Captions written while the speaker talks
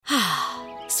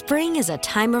Spring is a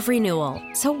time of renewal,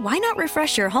 so why not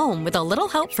refresh your home with a little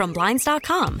help from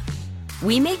Blinds.com?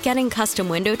 We make getting custom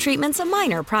window treatments a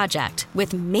minor project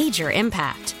with major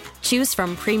impact. Choose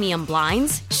from premium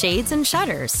blinds, shades, and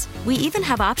shutters. We even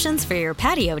have options for your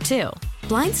patio, too.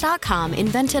 Blinds.com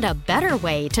invented a better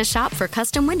way to shop for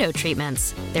custom window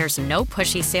treatments. There's no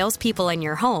pushy salespeople in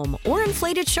your home or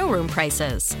inflated showroom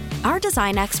prices. Our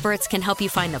design experts can help you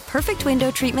find the perfect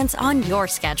window treatments on your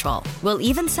schedule. We'll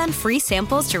even send free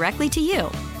samples directly to you.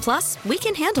 Plus, we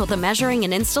can handle the measuring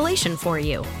and installation for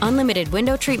you. Unlimited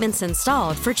window treatments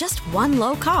installed for just one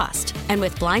low cost. And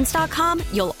with Blinds.com,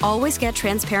 you'll always get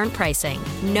transparent pricing.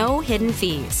 No hidden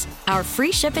fees. Our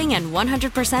free shipping and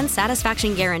 100%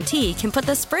 satisfaction guarantee can put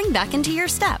the spring back into your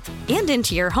step and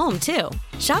into your home, too.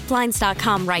 Shop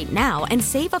Blinds.com right now and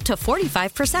save up to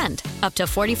 45%. Up to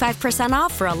 45%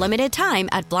 off for a limited time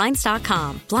at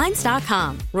Blinds.com.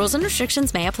 Blinds.com. Rules and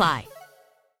restrictions may apply.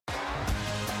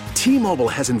 T-Mobile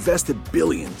has invested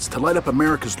billions to light up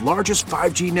America's largest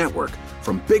 5G network,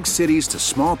 from big cities to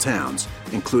small towns,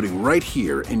 including right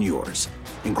here in yours.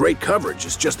 And great coverage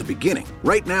is just the beginning.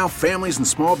 Right now, families and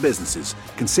small businesses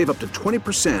can save up to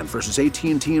 20% versus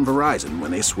AT&T and Verizon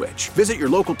when they switch. Visit your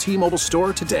local T-Mobile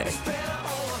store today.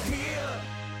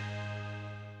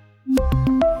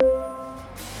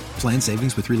 Plan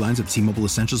savings with 3 lines of T-Mobile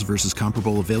Essentials versus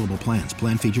comparable available plans.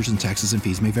 Plan features and taxes and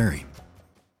fees may vary.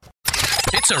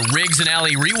 It's a Riggs and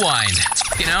Alley rewind.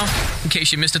 You know, in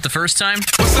case you missed it the first time.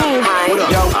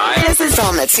 Hi. This is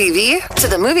on the TV, to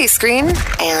the movie screen,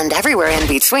 and everywhere in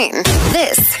between.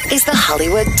 This is the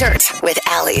Hollywood Dirt with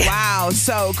Allie. Wow.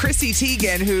 So Chrissy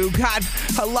Teigen, who got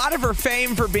a lot of her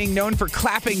fame for being known for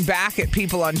clapping back at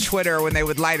people on Twitter when they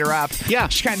would light her up. Yeah.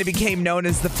 She kind of became known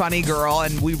as the funny girl,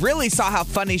 and we really saw how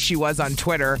funny she was on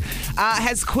Twitter.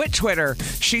 Has quit Twitter.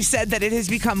 She said that it has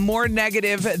become more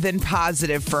negative than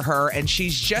positive for her, and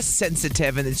she's just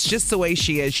sensitive, and it's just the way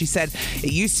she is. She said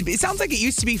it sounds like it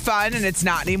used to be fun, and it's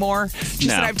not anymore. She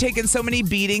said, I've taken so many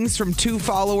beatings from 2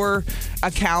 follower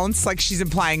accounts, like she's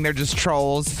implying they're just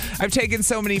trolls. I've taken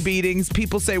so many beatings.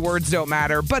 People say words don't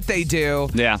matter, but they do.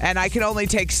 Yeah. And I can only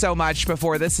take so much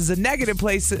before this is a negative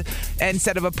place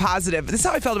instead of a positive. This is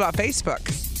how I felt about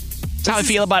Facebook. That's how I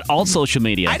feel about all social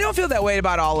media. I don't feel that way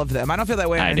about all of them. I don't feel that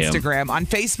way on Instagram. On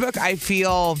Facebook, I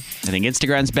think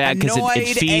Instagram's bad because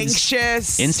it feeds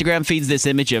anxious. Instagram feeds this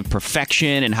image of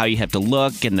perfection and how you have to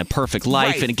look and the perfect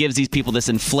life, Right. and it gives these people this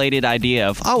inflated idea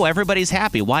of, oh, everybody's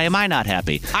happy. Why am I not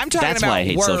happy? I'm talking That's about why I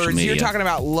hate words. social media. You're talking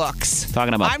about looks.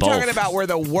 Talking about I'm both. talking about where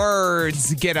the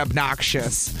words get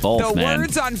obnoxious. Both, the man.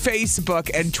 words on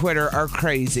Facebook and Twitter are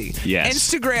crazy. Yes.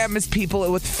 Instagram is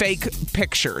people with fake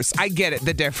pictures. I get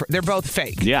it. They're both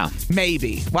fake. Yeah.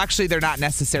 Maybe. Well, actually, they're not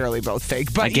necessarily both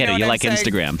fake. But I get you know it. You what like I'm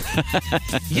saying?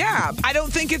 Instagram. Yeah, I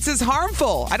don't think it's as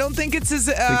harmful. I don't think it's as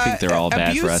I think they're all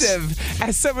bad for us. abusive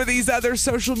as some of these other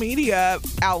social media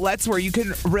outlets where you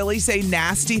can really say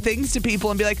nasty things to people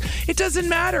and be like, it doesn't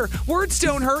matter. Words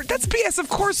don't hurt. That's BS. Of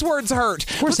course words hurt.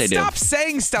 Of course they do. Stop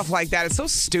saying stuff like that. It's so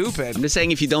stupid. I'm just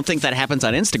saying, if you don't think that happens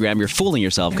on Instagram, you're fooling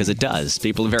yourself, because it does.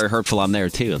 People are very hurtful on there,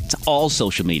 too. It's all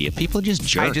social media. People are just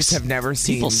jerks. I just have never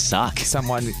seen people suck.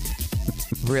 someone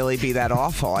really be that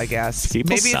awful, I guess.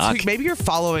 People suck. Maybe you're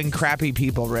following crappy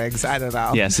people, Riggs. I don't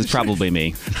know. Yes, it's probably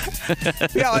me.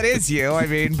 Yeah, it is you. I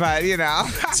mean, but, you know.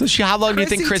 So how long do you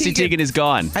think Chrissy Teigen is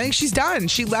gone? I think she's done.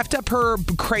 She left up her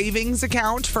cravings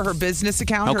account for her business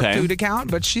account, her food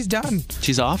account, but she's done.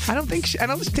 She's off? I don't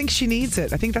think she needs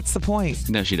it. I think that's the point.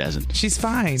 No, she doesn't. She's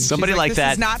fine. Somebody She's like this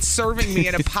that is not serving me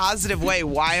in a positive way.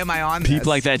 Why am I on this? People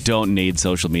like that don't need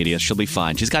social media. She'll be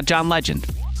fine. She's got John Legend.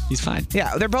 He's fine.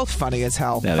 Yeah, they're both funny as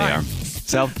hell. Yeah, they are.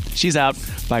 So she's out.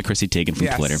 Bye, Chrissy Teigen from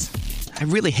Yes. Twitter. I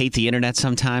really hate the internet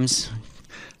sometimes.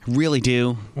 I really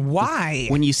do. Why?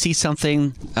 When you see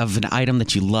something of an item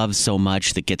that you love so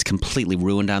much that gets completely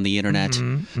ruined on the internet.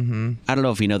 I don't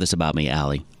know if you know this about me,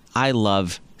 Allie. I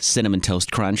love Cinnamon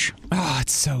Toast Crunch. Oh,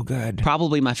 it's so good.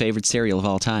 Probably my favorite cereal of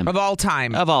all time. Of all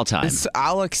time. Of all time.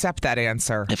 I'll accept that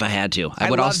answer. If I had to. I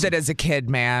loved it as a kid,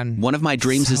 man. One of my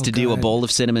dreams So is to do a good. bowl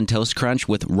of Cinnamon Toast Crunch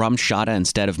with rum shata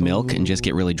instead of milk and just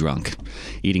get really drunk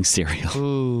eating cereal.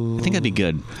 Ooh. I think that'd be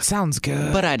good. Sounds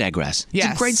good. But I digress.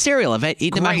 Yes. It's a great cereal. I've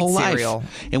eaten it my Great whole cereal.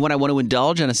 life. And when I want to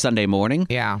indulge on a Sunday morning,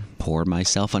 Yeah. pour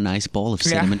myself a nice bowl of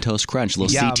Cinnamon Toast Crunch. A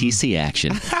little Yum. CTC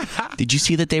action. Did you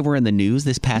see that they were in the news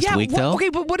this past week, though? Okay,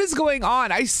 but what is going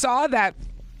on? I saw that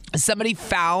did somebody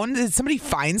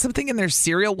find something in their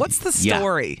cereal? What's the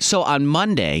story? Yeah. So on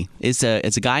Monday, it's a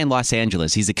guy in Los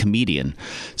Angeles. He's a comedian.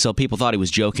 So people thought he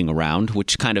was joking around,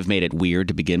 which kind of made it weird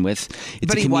to begin with.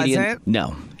 But he wasn't?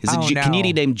 No. is a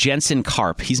comedian named Jensen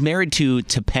Karp. He's married to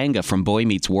Topanga from Boy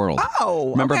Meets World.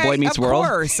 Oh, remember okay. Boy Meets World?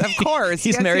 Of course.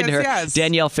 He's married to her. Yes.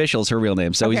 Danielle Fishel's her real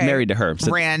name, so he's married to her.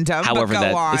 So random. However,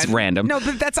 but go on. it's random. No,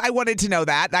 but I wanted to know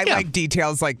that. I like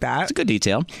details like that. It's a good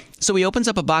detail. So he opens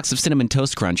up a box of Cinnamon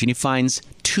Toast Crunch and he finds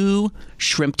 2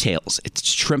 shrimp tails. It's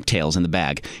shrimp tails in the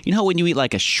bag. You know how when you eat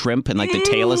like a shrimp and like the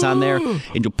tail is on there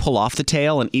and you pull off the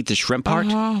tail and eat the shrimp part?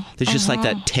 There's just like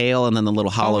that tail and then the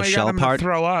little hollow shell I'm part.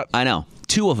 Gonna throw up. I know.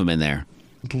 2 of them in there.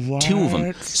 What? 2 of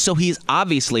them. So he's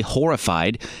obviously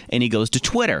horrified, and he goes to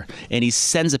Twitter, and he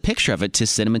sends a picture of it to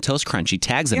Cinnamon Toast Crunch. He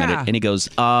tags them in it, and he goes,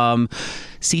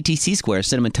 CTC Square,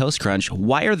 Cinnamon Toast Crunch,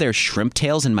 why are there shrimp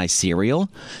tails in my cereal?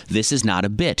 This is not a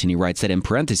bit. And he writes that in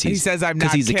parentheses. He says, I'm not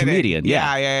because he's kidding. a comedian.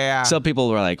 Yeah. So people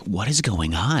were like, what is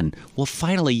going on? Well,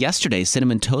 finally, yesterday,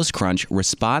 Cinnamon Toast Crunch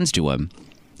responds to him.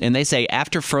 And they say,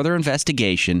 after further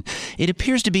investigation, it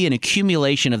appears to be an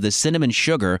accumulation of the cinnamon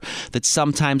sugar that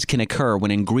sometimes can occur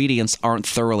when ingredients aren't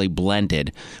thoroughly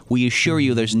blended. We assure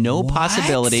you there's no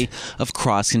possibility of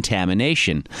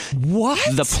cross-contamination. What?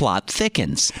 The plot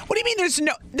thickens. What do you mean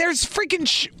there's freaking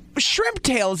shrimp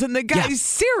tails in the guy's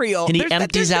cereal? And he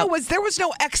empties out. There was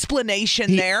no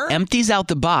explanation there. He empties out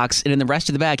the box, and in the rest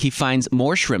of the bag, he finds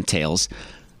more shrimp tails,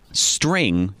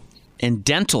 string, and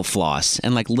dental floss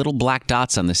and like little black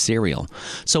dots on the cereal.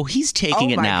 So he's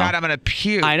taking it now. Oh my God, I'm going to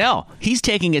puke. I know. He's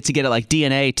taking it to get it like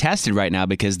DNA tested right now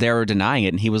because they're denying it.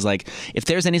 And he was like, if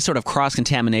there's any sort of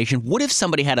cross-contamination, what if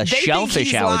somebody had a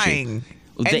shellfish allergy? Lying.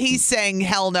 And he's saying,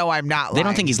 hell no, I'm not lying. They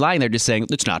don't think he's lying. They're just saying,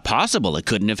 it's not possible. It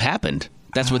couldn't have happened.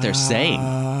 That's what they're saying.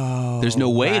 There's no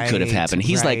way it could have happened.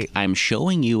 He's like, I'm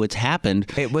showing you it's happened.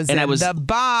 It was in the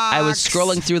box. I was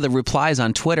scrolling through the replies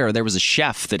on Twitter. There was a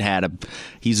chef that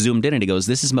he zoomed in and he goes,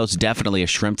 this is most definitely a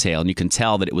shrimp tail. And you can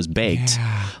tell that it was baked,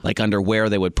 like under where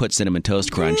they would put Cinnamon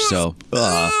Toast Crunch. So,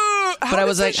 How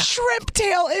does a shrimp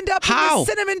tail end up in the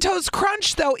Cinnamon Toast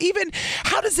Crunch, though? Even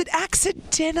how does it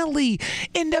accidentally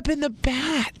end up in the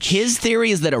batch? His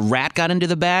theory is that a rat got into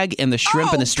the bag and the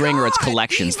shrimp and the string are its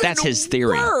collections. That's his theory.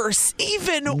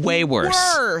 Way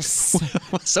worse.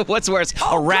 So what's worse,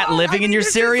 a rat living in your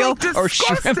cereal or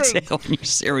shrimp tail in your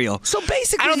cereal? So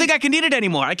basically, I don't think I can eat it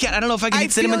anymore. I don't know if I can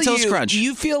eat Cinnamon Toast Crunch.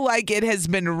 You feel like it has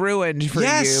been ruined for you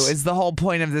is the whole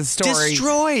point of this story.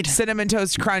 Destroyed. Cinnamon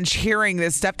Toast Crunch, hearing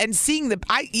this stuff and seeing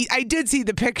I did see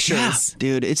the pictures. Yeah,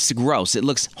 dude, it's gross. It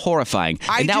looks horrifying.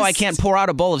 And now I can't pour out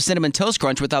a bowl of Cinnamon Toast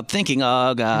Crunch without thinking,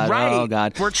 oh, God, oh,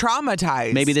 God. We're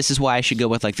traumatized. Maybe this is why I should go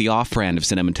with like the off-brand of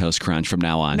Cinnamon Toast Crunch from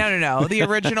now on. No. The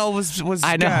original was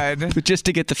I know, good. but just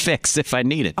to get the fix if I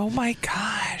need it. Oh, my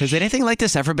gosh. Has anything like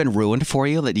this ever been ruined for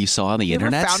you that you saw on the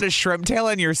internet? You ever found a shrimp tail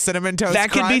in your Cinnamon Toast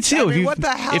That Crunch? could be too. I mean, what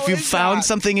the hell if you is found that?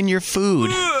 something in your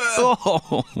food.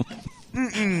 Oh.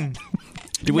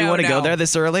 Do we want to go there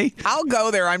this early? I'll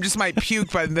go there. I just might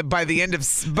puke by the end of.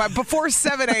 But before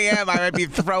 7 a.m., I might be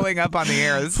throwing up on the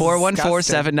air.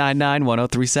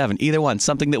 414-799-1037. Either one,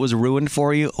 something that was ruined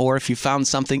for you, or if you found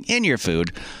something in your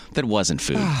food that wasn't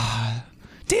food.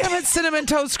 Damn it, Cinnamon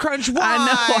Toast Crunch. Why?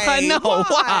 I know.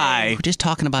 Why? We're just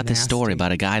talking about this story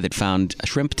about a guy that found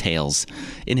shrimp tails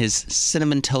in his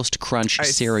Cinnamon Toast Crunch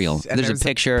cereal. There's a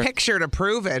picture. Picture to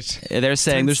prove it. They're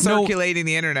saying there's circulating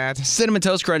the internet. Cinnamon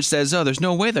Toast Crunch says, oh, there's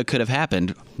no way that could have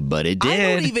happened, but it did.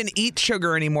 I don't even eat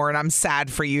sugar anymore, and I'm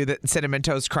sad for you that Cinnamon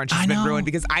Toast Crunch has been ruined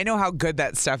because I know how good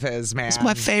that stuff is, man. It's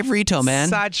my favorito, man.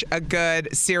 Such a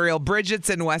good cereal. Bridget's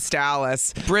in West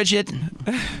Dallas. Bridget,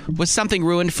 was something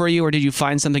ruined for you, or did you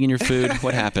find something in your food?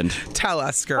 What happened? Tell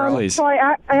us, girl. Please. So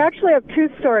I actually have 2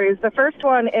 stories. The first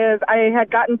one is I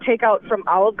had gotten takeout from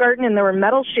Olive Garden, and there were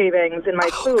metal shavings in my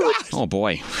food. God. Oh,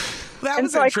 boy. That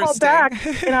was so I called back,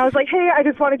 and I was like, hey, I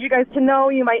just wanted you guys to know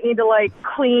you might need to,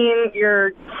 clean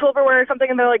your silverware or something.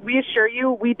 And they're like, we assure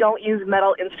you, we don't use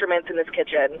metal instruments in this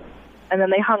kitchen. And then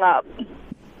they hung up.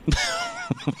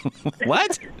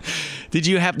 What? Did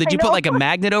you put like a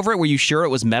magnet over it? Were you sure it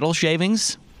was metal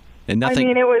shavings? And nothing. I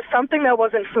mean, it was something that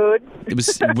wasn't food. It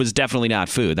was definitely not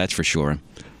food, that's for sure.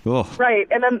 Oh. Right.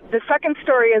 And then the second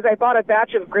story is I bought a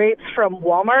batch of grapes from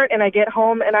Walmart, and I get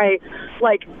home and I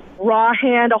raw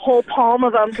hand a whole palm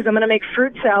of them because I'm going to make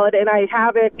fruit salad, and I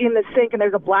have it in the sink, and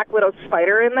there's a black widow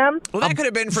spider in them. Well, that could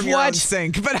have been from your own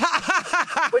sink, but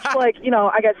which,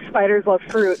 I guess spiders love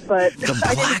fruit, but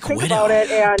I didn't think about it,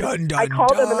 and I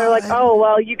called them, and they're like, oh,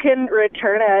 well, you can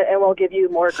return it, and we'll give you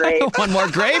more grapes. I don't want more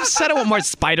grapes. I don't want more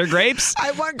spider grapes.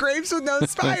 I want grapes with no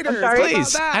spiders.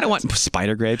 Please. I don't want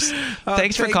spider grapes.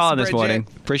 Thanks for calling this morning.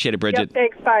 Appreciate it, Bridget. Yep,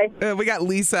 thanks. Bye. We got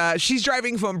Lisa. She's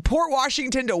driving from Port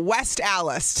Washington to West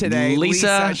Allis today.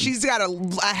 Lisa. She's got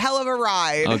a hell of a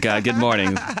ride. Oh, God. Good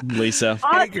morning, Lisa.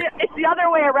 It's the other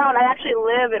way around. I actually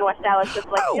live in West Dallas, just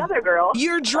like the other girl.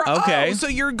 Okay. So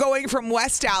you're going from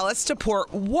West Dallas to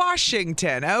Port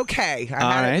Washington. Okay.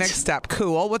 I had it mixed up.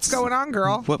 Cool. What's going on,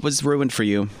 girl? What was ruined for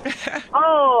you?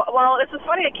 Oh, well, this is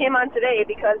funny. It came on today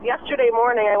because yesterday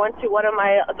morning I went to one of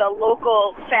the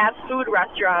local fast food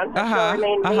restaurants. So I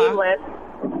remain nameless.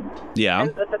 Yeah.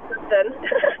 As the person.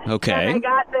 Okay. And I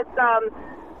got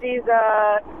these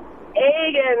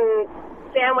egg and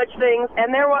sandwich things,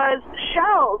 and there was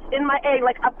shells in my egg,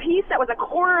 like a piece that was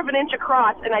 1/4 of an inch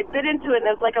across, and I bit into it, and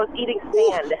it was like I was eating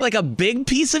sand. Like a big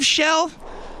piece of shell?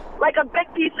 Like a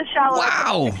big piece of shell. Wow.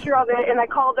 I took a picture of it, and I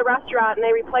called the restaurant, and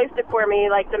they replaced it for me,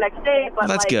 like, the next day. But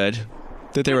That's good.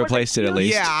 That they replaced it at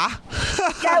least. Yeah.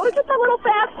 Yeah, it was just a little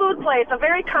fast food place, a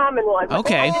very common one. But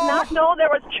Okay. I did not know there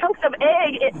was chunks of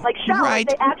egg, like shells. Right.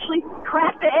 They actually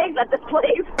cracked the eggs at this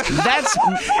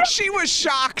place. She was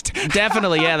shocked.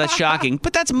 Definitely, yeah, that's shocking.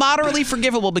 But that's moderately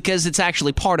forgivable because it's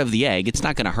actually part of the egg. It's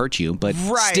not going to hurt you, but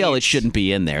still, it shouldn't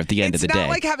be in there at the end of the day. It's not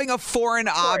like having a foreign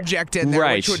object in there,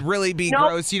 which would really be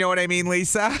gross. You know what I mean,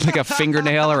 Lisa? Like a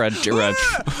fingernail or a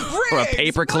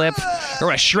paper clip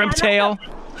or a shrimp tail.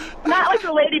 Not like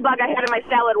the ladybug I had in my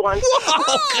salad once.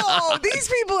 Whoa! These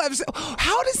people have...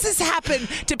 How does this happen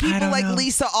to people like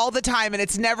Lisa all the time, and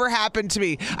it's never happened to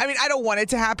me? I mean, I don't want it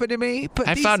to happen to me, but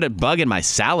I found a bug in my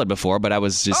salad before, but I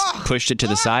was just pushed it to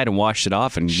the side and washed it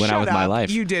off and went on with my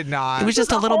life. You did not. It was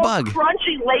just a little bug.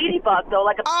 Crunchy ladybug, though,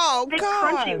 like a big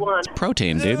crunchy one.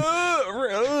 Protein, dude.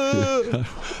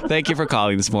 Thank you for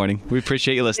calling this morning. We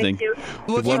appreciate you listening. Thank you.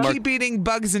 Well, if you keep eating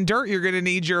bugs and dirt, you're going to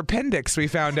need your appendix, we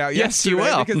found out Yes, yesterday. you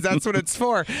will. Because that's what it's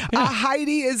for.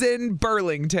 Heidi is in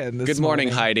Burlington this Good morning,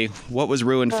 Heidi. What was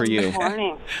ruined for you? Good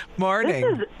morning.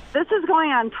 Morning. This is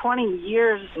going on 20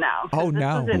 years now. Oh,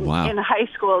 no. This was in high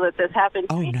school that this happened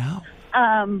to me.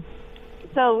 Oh, no.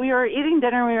 So we were eating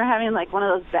dinner. We were having like one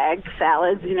of those bagged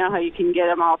salads. You know how you can get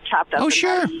them all chopped up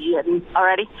and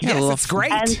already? Yes, it's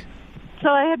great. And so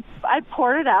I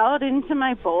poured it out into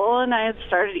my bowl, and I had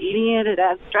started eating it. It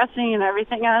had dressing and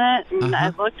everything on it. And I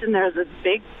looked, and there was this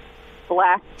big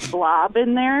black blob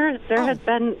in there. There had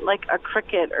been like a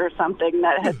cricket or something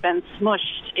that had been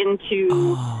smushed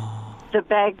into the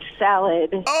bagged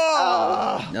salad.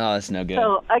 No, that's no good.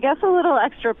 So I guess a little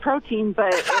extra protein,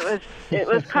 but it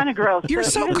was kind of gross. You're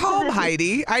so calm,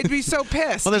 Heidi. I'd be so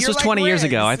pissed. Well, this was 20 years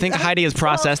ago. I think Heidi has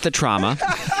processed the trauma.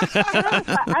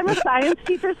 I'm a science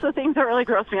teacher, so things don't really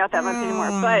gross me out that much anymore.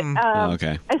 But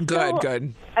okay.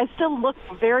 Good. I still look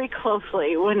very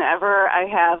closely whenever I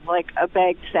have like a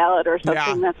bagged salad or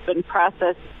something that's been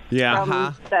processed.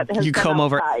 Yeah. That has You been comb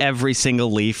over outside. every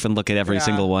single leaf and look at every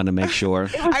single one to make sure.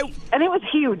 And it was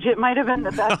huge. It might have been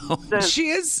the best. She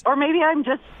is. Or maybe I'm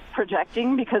just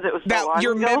projecting because it was so long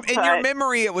ago. In your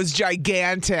memory, it was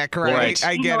gigantic, right?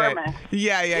 I get Enormous. it.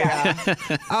 Yeah.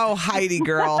 Oh, Heidi,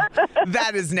 girl,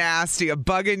 that is nasty. A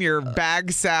bug in your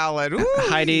bag salad. Ooh.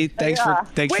 Heidi, thanks for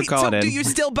calling in. Do you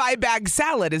still buy bag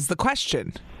salad? Is the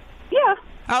question? Yeah.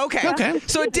 Okay.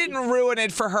 So it didn't ruin it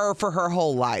for her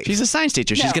whole life. She's a science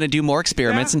teacher. She's going to do more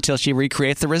experiments until she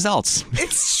recreates the results.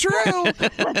 It's true.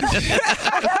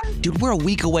 Dude, we're a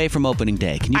week away from opening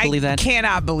day. Can you believe that? I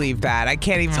cannot believe that. I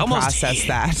can't even process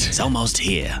that. It's almost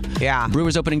here. Yeah.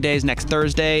 Brewers opening day is next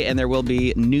Thursday, and there will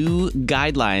be new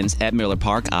guidelines at Miller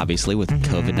Park, obviously, with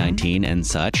COVID-19 and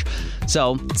such.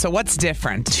 So what's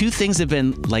different? Two things have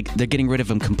been, they're getting rid of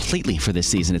them completely for this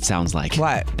season, it sounds like.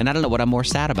 What? And I don't know what I'm more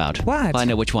sad about. What? Well, I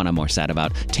know which one I'm more sad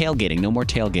about. Tailgating. No more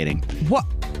tailgating. What?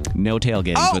 No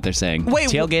tailgating is what they're saying. Wait,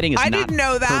 tailgating is I not didn't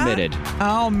know that. permitted.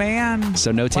 Oh, man.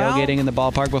 So no tailgating in the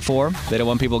ballpark before? They don't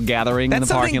want people gathering in the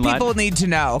parking lot? That's something people need to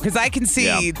know, because I can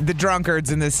see the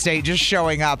drunkards in this state just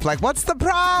showing up like, what's the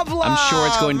problem? I'm sure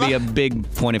it's going to be a big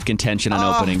point of contention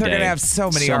on opening day. They're going to have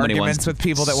so many arguments with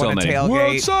people that want to tailgate. We're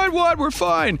outside what? We're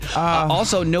fine.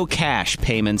 Also, no cash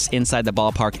payments inside the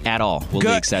ballpark at all will be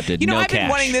accepted. You know, no I've cash. been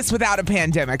wanting this without a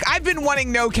pandemic. I've been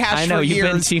wanting no cash for years. I know,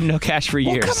 you've been team no cash for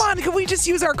years. Well, come on. Can we just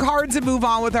use our cards and move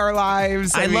on with our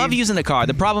lives? I love using the card.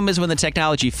 The problem is when the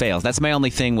technology fails. That's my only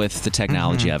thing with the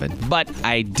technology of it. But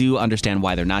I do understand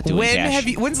why they're not doing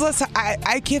cash. When's the last time?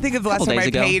 I can't think of the last time I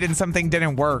paid and something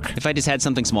didn't work. If I just had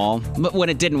something small. But when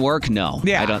it didn't work, no.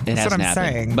 Yeah, it that's what hasn't I'm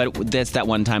happened. saying. But that's that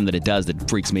one time that it does that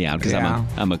freaks me out because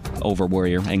I'm a over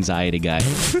worrier, anxiety guy.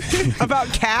 About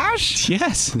cash?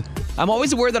 Yes. I'm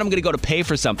always worried that I'm going to go to pay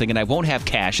for something and I won't have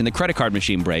cash and the credit card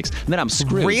machine breaks. And then I'm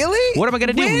screwed. Really? What am I going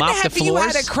to do? When Mop the have floors? you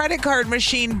had a credit card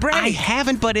machine break? I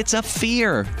haven't, but it's a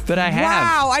fear that I have.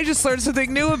 Wow, I just learned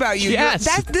something new about you.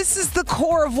 Yes. This is the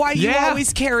core of why you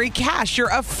always carry cash. You're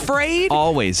afraid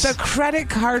always the credit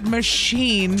card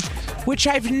machine, which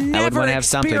I've never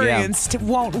experienced,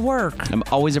 won't work. I'm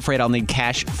always afraid I'll need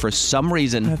cash for some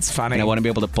reason. That's funny. And I want to be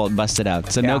able to bust it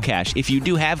out. So no cash. If you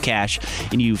do have cash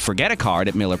and you forget a card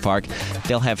at Miller Park,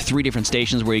 they'll have 3 different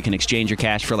stations where you can exchange your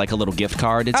cash for like a little gift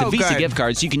card. It's a Visa gift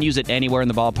card, so you can use it anywhere in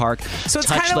the ballpark. So it's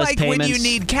kind of like when you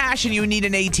need cash and you need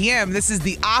an ATM. This is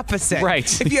the opposite.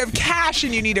 Right. If you have cash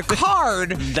and you need a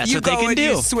card, that's you what they can do.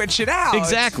 You switch it out.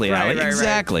 Exactly, Allie.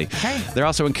 Exactly. Hey. They're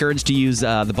also encouraged to use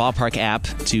the ballpark app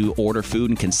to order food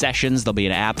and concessions. There'll be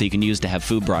an app that you can use to have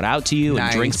food brought out to you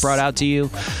and drinks brought out to you.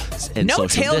 And no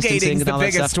tailgating's the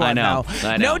biggest one, though.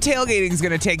 I know. No tailgating's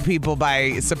going to take people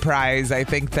by surprise, I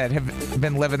think, that have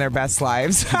been living their best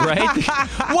lives. Right?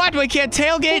 What? We can't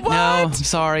tailgate? What? No,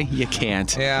 sorry, you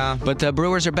can't. Yeah. But the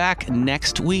Brewers are back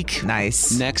next week.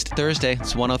 Nice. Next Thursday.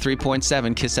 It's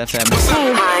 103.7 KISS FM.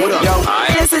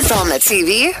 Hi. This is on the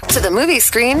TV, to the movie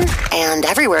screen, and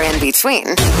everywhere in between.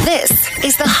 This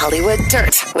is the Hollywood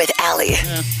Dirt with Allie.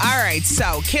 All right,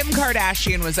 so Kim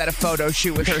Kardashian was at a photo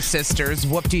shoot with her sisters.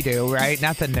 Whoop-de-doo, right?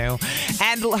 Nothing new.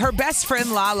 And her best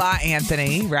friend, Lala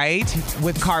Anthony, right?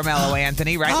 With Carmelo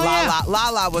Anthony, right?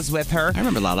 Lala was with her. I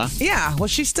remember Lala. Yeah, well,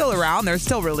 she's still around. They're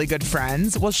still really good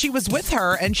friends. Well, she was with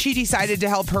her, and she decided to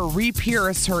help her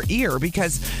re-pierce her ear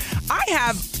because I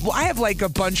have like a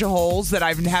bunch of holes that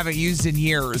I haven't used in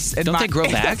years. Don't they grow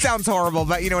back? That sounds horrible,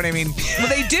 but you know what I mean. Well,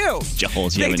 they do.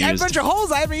 Holes you haven't I have used. a bunch of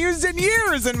holes I haven't used in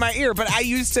years in my ear, but I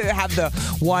used to have the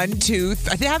 1, 2, I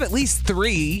think I have at least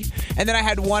 3, and then I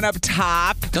had one up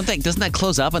top. Doesn't that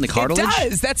close up on the cartilage? It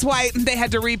does. That's why they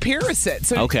had to re-pierce it.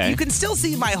 So you can still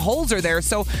see my holes are there.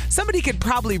 So somebody could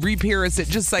probably re-pierce it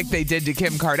just like they did to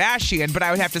Kim Kardashian, but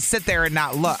I would have to sit there and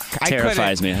not look.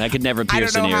 Terrifies me. I could never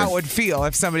pierce an ear. I don't know how it would feel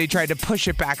if somebody tried to push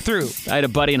it back through. I had a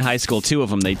buddy in high school, 2 of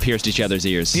them, they pierced each other's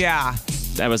ears. Yeah.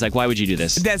 I was like, why would you do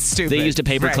this? That's stupid. They used a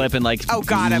paper clip and like put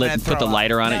the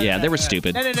lighter on it. Yeah, they were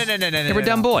stupid. No. They were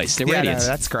dumb boys. They were idiots.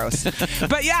 No, that's gross.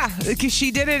 But yeah,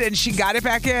 she did it and she got it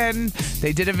back in.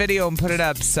 They did a video and put it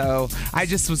up. So I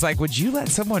just was like, would you let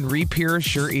someone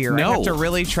re-pierce your ear? No. I have to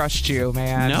really trust you,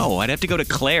 man. No, I'd have to go to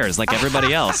Claire's like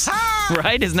everybody else.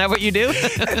 Right? Isn't that what you do?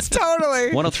 It's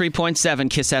totally. 103.7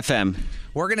 KISS FM.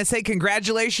 We're going to say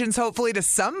congratulations, hopefully, to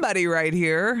somebody right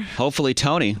here. Hopefully,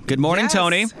 Tony. Good morning,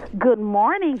 Tony. Good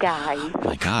morning, guys. Oh,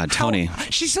 my God, Tony. Oh,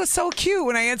 she's so cute.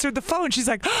 When I answered the phone, she's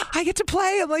like, I get to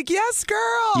play. I'm like, yes,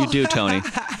 girl. You do, Tony.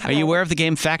 Are you aware of the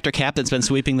game Factor Cap that's been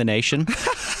sweeping the nation?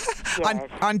 Yes.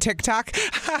 On TikTok?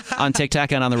 On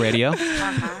TikTok and on the radio?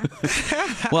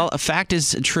 Well, a fact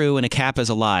is true and a cap is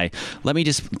a lie. Let me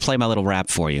just play my little rap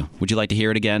for you. Would you like to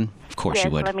hear it again? Of course you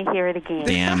would. Let me hear it again.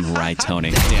 Damn right,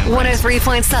 Tony. Damn right.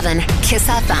 103.7 KISS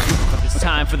FM. It's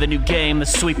time for the new game, the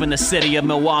sweep in the city of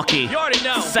Milwaukee. You already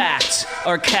know. Fact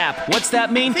or cap. What's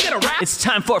that mean? It's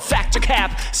time for fact or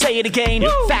cap. Say it again.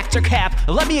 Woo. Fact or cap.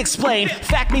 Let me explain.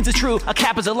 Fact means it's true. A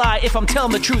cap is a lie. If I'm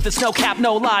telling the truth, it's no cap,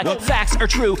 no lie. Facts are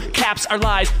true. Caps are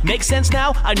lies. Make sense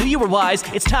now? I knew you were wise.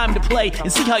 It's time to play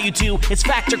and see how you do. It's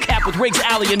fact or cap with Riggs,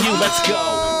 Allie, and you. Let's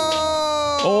go.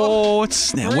 Oh,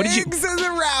 it's now. What did you? Riggs isn't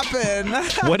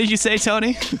rapping. What did you say,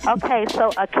 Tony? Okay, so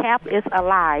a cap is a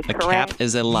lie, correct? A cap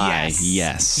is a lie.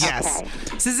 Yes. Yes. Okay.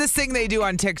 This is this thing they do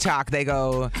on TikTok. They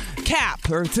go cap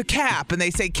or it's a cap, and they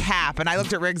say cap. And I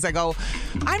looked at Riggs. I go,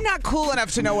 I'm not cool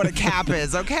enough to know what a cap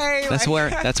is. Okay. That's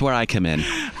where I come in.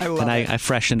 I love it. I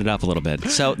freshened it up a little bit.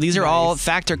 So these are all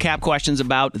fact or cap questions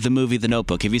about the movie The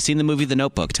Notebook. Have you seen the movie The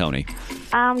Notebook, Tony?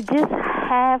 Just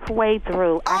halfway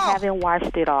through. I haven't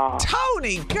watched it all.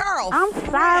 Tony, girl. I'm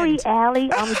sorry, Allie.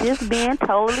 I'm just being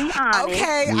totally honest.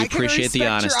 Okay, We I can appreciate the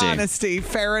respect honesty. your honesty.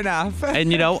 Fair enough. And,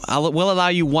 we'll allow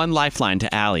you one lifeline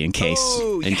to Allie in case.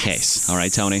 Oh, in yes. case. All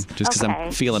right, Tony? Just because Okay.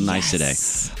 I'm feeling nice today.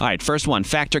 All right, first one,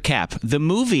 fact or cap. The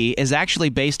movie is actually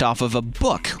based off of a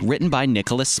book written by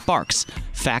Nicholas Sparks.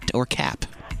 Fact or cap?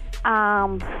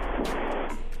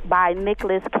 By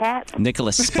Nicholas Katz.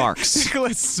 Nicholas Sparks.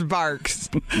 Nicholas Sparks.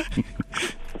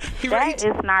 That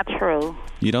is not true.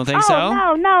 You don't think so?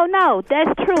 No.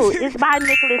 That's true. It's by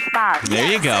Nicholas Sparks.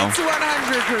 There you go. It's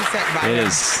 100% by It him.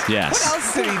 is, yes. What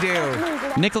else did he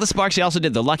do? Nicholas Sparks, he also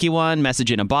did The Lucky One,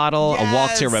 Message in a Bottle, A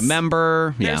Walk to Yes.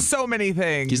 Remember. Yeah. There's so many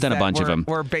things. He's done a that bunch of them.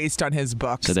 Were based on his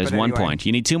books. So there's but 1 anyway. point.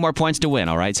 You need 2 more points to win,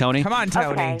 all right, Tony? Come on, Tony.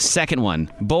 Okay. Second one.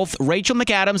 Both Rachel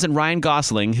McAdams and Ryan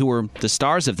Gosling, who were the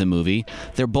stars of the movie,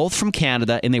 they're both from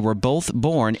Canada, and they were both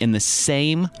born in the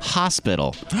same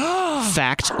hospital.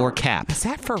 Fact or cap? Is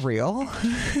that for real?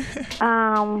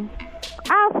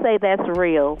 I'll say that's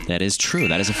real. That is true.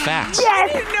 That is a fact. I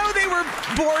didn't know they were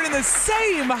born in the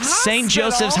same hospital. St.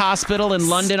 Joseph's Hospital in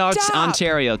London,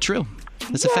 Ontario. True.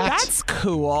 That's a fact. That's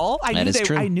cool. That is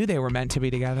true. I knew they were meant to be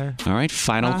together. All right,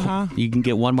 final. You can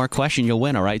get one more question. You'll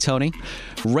win. All right, Tony.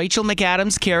 Rachel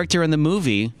McAdams' character in the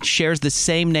movie shares the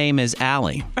same name as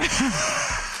Allie.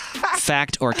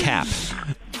 Fact or cap?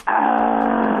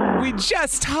 We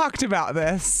just talked about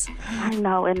this. I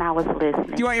know, and I was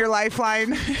listening. Do you want your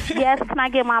lifeline? Yes, can I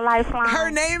get my lifeline? Her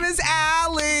name is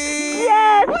Allie.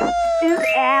 Yes, it's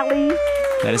Allie.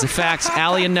 That is a fact.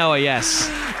 Allie and Noah, yes.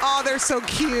 Oh, they're so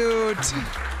cute.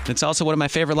 It's also one of my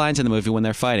favorite lines in the movie when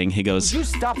they're fighting. He goes, "Would you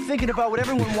stop thinking about what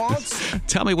everyone wants?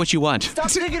 Tell me what you want." Stop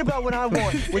thinking about what I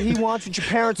want, what he wants, what your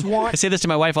parents want. I say this to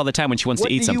my wife all the time when she wants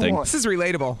to eat something. This is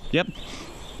relatable. Yep.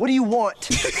 What do you want?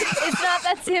 It's not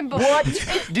that simple. What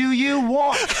do you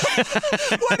want?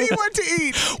 What do you want to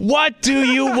eat? What do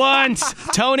you want?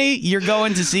 Tony, you're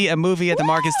going to see a movie at the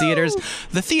Marcus Theaters.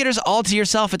 The theater's all to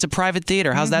yourself. It's a private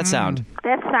theater. How's that sound?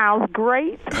 That sounds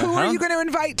great. Who are you going to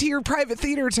invite to your private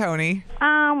theater, Tony?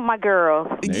 My girls.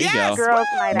 There you Yes, go. Girls'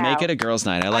 night out. Make it a girls'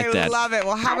 night. I like that. I love it.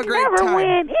 Well, have a great Never time. win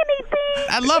anything.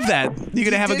 I love that. You're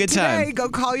going to have a did good time. Today. Go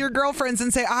call your girlfriends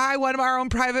and say, I want our own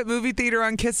private movie theater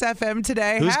on Kiss FM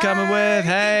today. Who's coming with?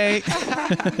 Hey.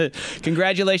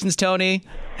 Congratulations, Tony.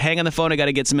 Hang on the phone. I got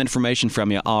to get some information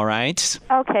from you. All right.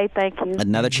 Okay, thank you.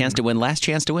 Another chance to win. Last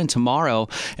chance to win tomorrow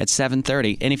at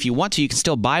 7:30. And if you want to, you can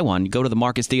still buy one. Go to the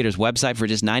Marcus Theaters website for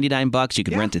just $99. You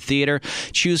can rent a theater,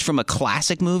 choose from a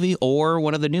classic movie or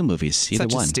one of the new movies. Either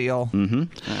Such one. a steal.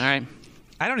 Mm-hmm. All right.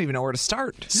 I don't even know where to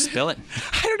start. Spill it.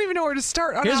 I don't even know where to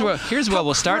start. On Here's where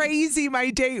we'll start. Crazy my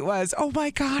date was. Oh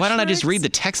my gosh. Why don't I just Rex. read the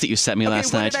text that you sent me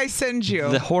last night? What did I send you?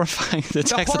 The horrifying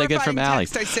text that I get from Allie.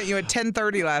 Text I sent you at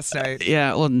 10:30 last night.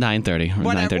 Yeah, well, 9:30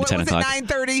 or 9:30, 10 o'clock. Was it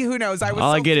 9:30? Who knows? I was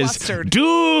All so I get flustered. is,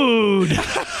 dude,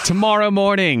 tomorrow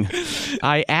morning,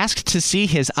 I asked to see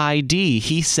his ID.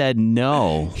 He said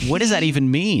no. What does that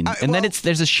even mean? And then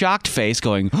there's a shocked face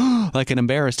going, like an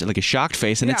embarrassed, like a shocked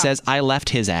face, and it says, I left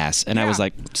his ass. And I was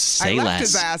like, say I less. left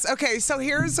his ass. Okay, so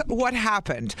here's what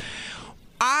happened.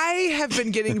 I have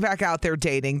been getting back out there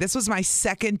dating. This was my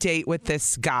second date with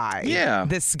this guy. Yeah.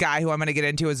 This guy who I'm going to get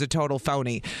into is a total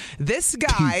phony. This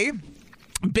guy...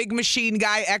 Big machine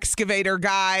guy, excavator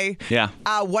guy,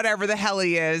 whatever the hell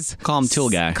he is. Call him tool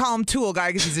guy. Call him tool guy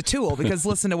because he's a tool. Because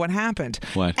listen to what happened.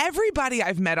 What? Everybody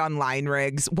I've met on Line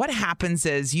Rigs, what happens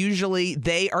is usually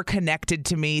they are connected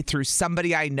to me through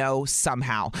somebody I know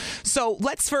somehow. So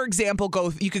let's, for example,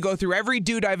 you could go through every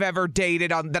dude I've ever dated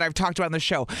that I've talked about on the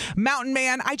show. Mountain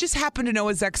Man, I just happen to know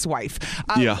his ex-wife.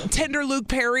 Tender Luke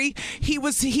Perry, he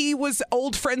was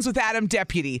old friends with Adam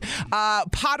Deputy.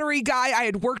 Pottery guy, I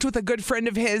had worked with a good friend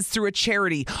of his through a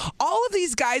charity. All of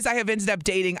these guys I have ended up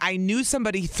dating, I knew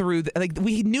somebody through,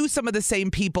 we knew some of the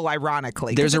same people,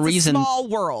 ironically. There's a reason. Small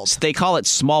world. They call it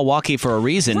Small Walkie for a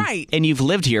reason. Right. And you've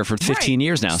lived here for 15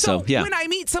 years now. So, yeah. When I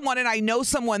meet someone and I know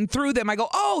someone through them, I go,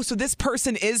 oh, so this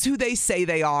person is who they say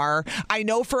they are. I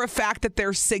know for a fact that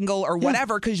they're single or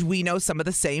whatever because we know some of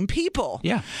the same people.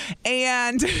 Yeah.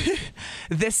 And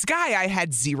this guy, I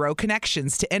had zero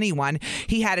connections to anyone.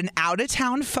 He had an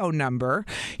out-of-town phone number.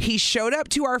 He showed up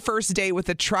to our first date with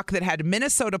a truck that had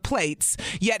Minnesota plates,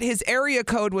 yet his area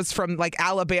code was from like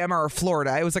Alabama or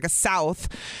Florida. It was like a South.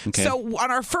 Okay. So on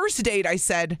our first date, I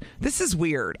said, this is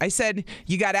weird. I said,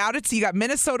 you got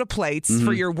Minnesota plates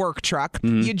for your work truck.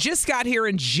 You just got here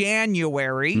in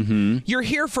January. You're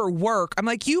here for work. I'm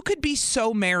like, you could be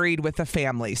so married with a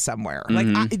family somewhere. Like,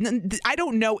 I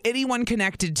don't know anyone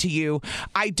connected to you.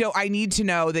 I need to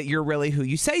know that you're really who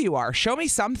you say you are. Show me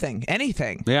something,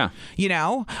 anything. Yeah. You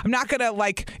know, I'm not going to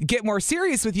like get more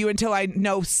serious with you until I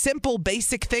know simple,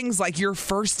 basic things like your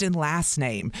first and last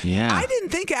name. Yeah. I didn't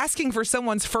think asking for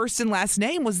someone's first and last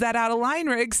name was that out of line,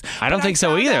 Riggs. I don't think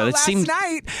so either. Last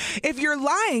night, if you're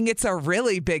lying, it's a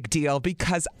really big deal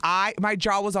because my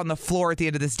jaw was on the floor at the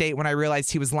end of this date when I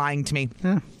realized he was lying to me.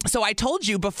 Yeah. So I told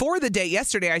you before the date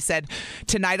yesterday, I said,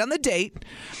 tonight on the date,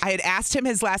 I had asked him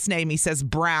his last name. He says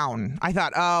Brown. I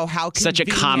thought, oh, how convenient. Such a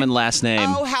common last name.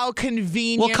 Oh, how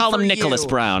convenient. We'll call him for Nicholas you.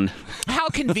 Brown. How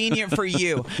convenient for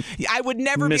you. I would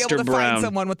never be able to Brown. find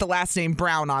someone with the last name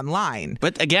Brown online.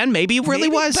 But again, maybe it really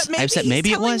was. But maybe I've said he's maybe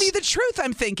it telling was. me the truth,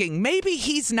 I'm thinking. Maybe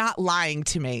he's not lying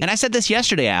to me. And I said this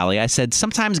yesterday, Allie. I said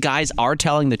sometimes guys are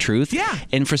telling the truth. Yeah.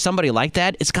 And for somebody like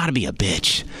that, it's got to be a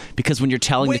bitch. Because when you're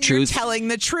telling the truth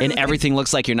and everything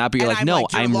looks like you're not, but you're like, no,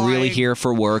 I'm really here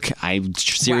for work. I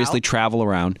seriously travel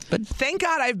around. But thank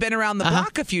God I've been around the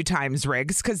block a few times,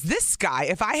 Riggs, because this guy,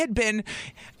 if I had been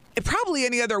probably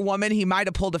any other woman, he might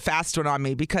have pulled a fast one on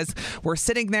me because we're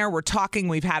sitting there, we're talking,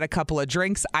 we've had a couple of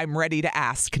drinks. I'm ready to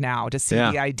ask now to see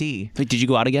the ID. Wait, did you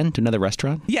go out again to another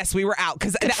restaurant? Yes, we were out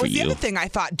because that was the other thing. I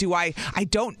thought, I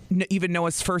don't even know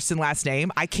his first and last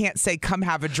name. I can't say come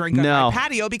have a drink on my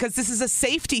patio because this is a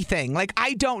safety thing. Like,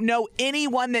 I don't know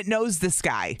anyone that knows this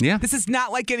guy. Yeah. This is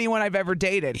not like anyone I've ever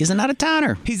dated. He's an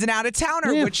out-of-towner. He's an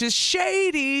out-of-towner, which is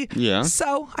shady. Yeah.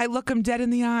 So I look him dead in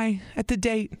the eye at the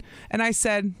date, and I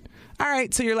said, all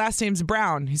right, so your last name's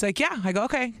Brown. He's like, yeah. I go,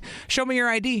 okay, show me your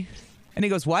ID. And he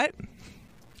goes, what?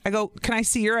 I go, can I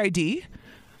see your ID?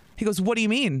 He goes, what do you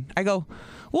mean? I go,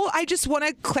 well, I just want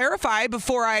to clarify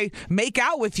before I make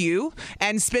out with you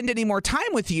and spend any more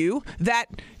time with you that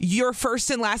your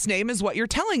first and last name is what you're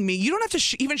telling me. You don't have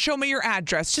to even show me your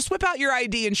address. Just whip out your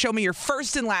ID and show me your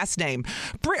first and last name.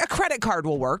 A credit card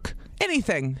will work.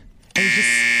 Anything. And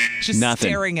he's just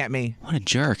staring at me. What a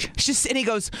jerk. And he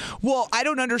goes, well, I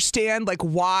don't understand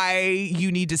why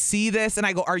you need to see this. And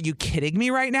I go, are you kidding me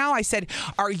right now? I said,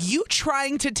 are you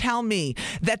trying to tell me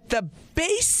that the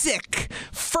basic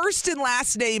first and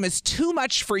last name is too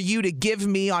much for you to give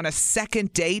me on a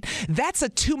second date? That's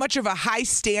too much of a high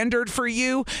standard for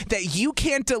you that you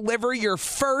can't deliver your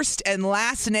first and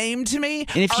last name to me?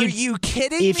 And are you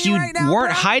kidding me right now? If you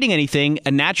weren't hiding anything,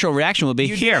 a natural reaction would be,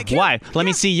 here, why? Let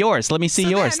me see yours. Let me see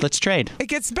yours. Let's trade. It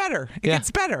gets better. It gets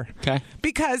better. Okay.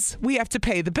 Because we have to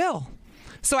pay the bill.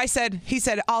 So he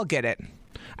said, I'll get it.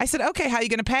 I said, okay, how are you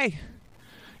going to pay?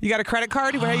 You got a credit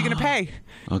card? Where are you going to pay?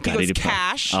 Oh, God, he goes,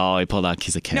 cash. Oh, he pulled out a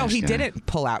piece of cash. No, he didn't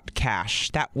pull out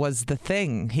cash. That was the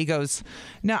thing. He goes,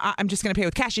 no, I'm just going to pay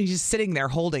with cash. And he's just sitting there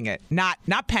holding it, not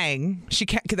paying.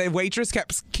 The waitress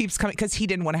keeps coming because he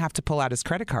didn't want to have to pull out his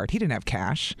credit card. He didn't have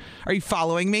cash. Are you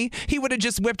following me? He would have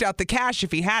just whipped out the cash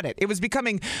if he had it. It was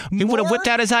becoming He would have whipped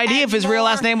out his ID if his real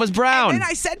last name was Brown. And then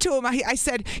I said to him, I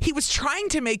said, he was trying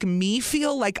to make me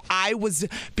feel like I was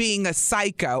being a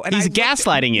psycho. And he's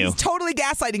gaslighting you. He's totally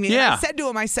gaslighting me. Yeah. And I said to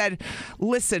him, I said,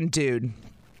 listen, dude.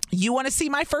 You want to see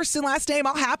my first and last name?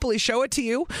 I'll happily show it to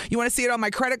you. You want to see it on my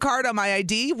credit card, on my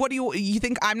ID? What do you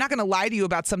think? I'm not going to lie to you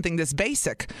about something this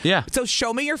basic. Yeah. So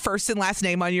show me your first and last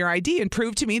name on your ID and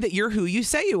prove to me that you're who you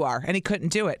say you are. And he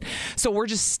couldn't do it. So we're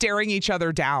just staring each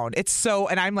other down.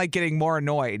 And I'm getting more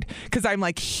annoyed because I'm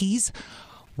like, he's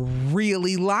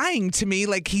really lying to me.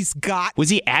 Was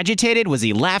he agitated? Was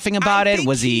he laughing about it?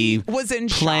 Was he was in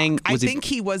playing? Shock. I think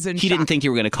he was in shock. He didn't think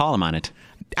you were going to call him on it.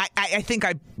 I think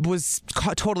I was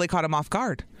totally caught him off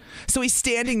guard. So he's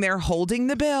standing there holding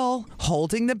the bill,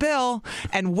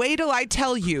 and wait till I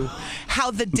tell you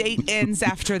how the date ends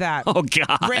after that. Oh,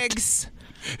 God. Riggs.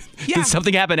 Yeah. Did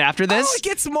something happen after this? Oh, it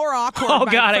gets more awkward. Oh,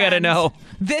 God, I got to know.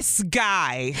 This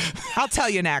guy. I'll tell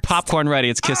you next. Popcorn ready.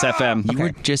 It's Kiss FM. You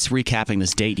were just recapping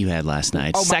this date you had last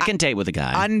night. Second date with a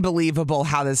guy. Unbelievable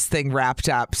how this thing wrapped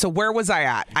up. So where was I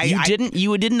at?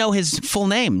 You didn't know his full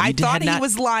name. I thought he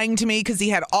was lying to me because he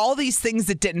had all these things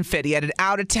that didn't fit. He had an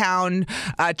out-of-town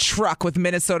truck with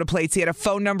Minnesota plates. He had a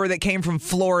phone number that came from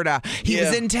Florida. He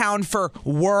was in town for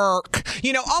work.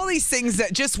 All these things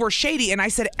that just were shady. And I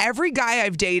said, every guy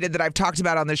I've dated that I've talked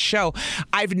about on this show,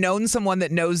 I've known someone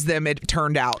that knows them, it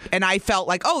turned out. And I felt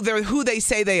like, oh, they're who they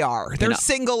say they are. They're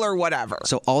single or whatever.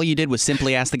 So all you did was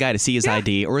simply ask the guy to see his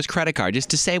ID or his credit card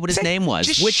just to say what his name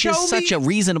was, which is such a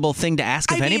reasonable thing to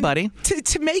ask of anybody.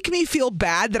 To make me feel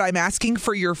bad that I'm asking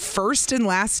for your first and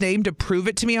last name to prove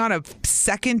it to me on a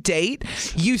second date,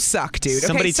 you suck, dude.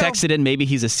 Somebody texted in, maybe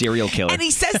he's a serial killer. And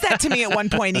he says that to me at one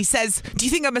point. He says, do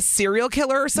you think I'm a serial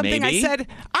killer or something? Maybe. I said,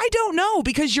 I don't know,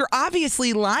 because you're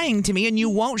obviously lying to me and you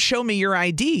won't show me your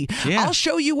ID. Yeah. I'll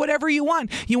show you whatever you want.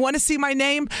 You want to see my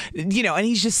name? And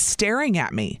he's just staring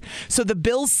at me. So the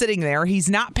bill's sitting there. He's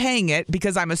not paying it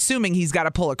because I'm assuming he's got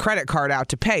to pull a credit card out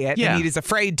to pay it. Yeah. And he's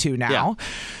afraid to now. Yeah.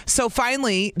 So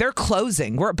finally, they're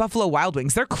closing. We're at Buffalo Wild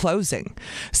Wings. They're closing.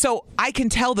 So I can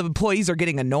tell the employees are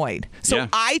getting annoyed. So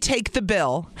I take the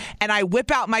bill and I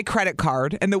whip out my credit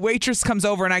card and the waitress comes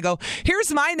over and I go,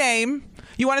 here's my name.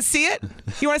 You want to see it?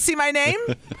 You want to see my name?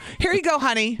 Here you go,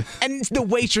 honey. And the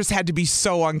waitress had to be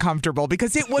so uncomfortable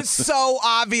because it was so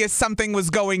obvious something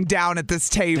was going down at this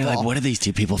table. They're like, what are these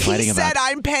two people fighting about? He said,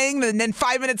 I'm paying. And then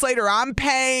 5 minutes later, I'm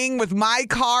paying with my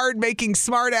card, making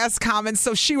smart-ass comments.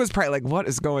 So she was probably like, what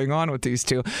is going on with these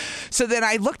two? So then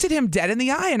I looked at him dead in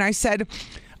the eye and I said,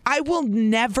 I will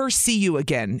never see you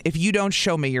again if you don't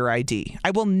show me your ID. I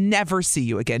will never see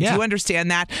you again. Yeah. Do you understand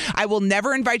that? I will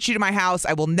never invite you to my house.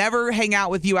 I will never hang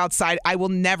out with you outside. I will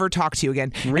never talk to you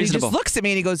again. Reasonable. And he just looks at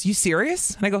me and he goes, you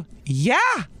serious? And I go, yeah.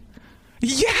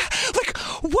 Yeah,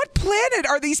 what planet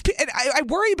are these people? I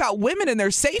worry about women and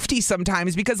their safety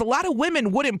sometimes because a lot of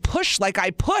women wouldn't push like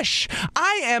I push.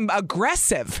 I am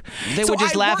aggressive. They would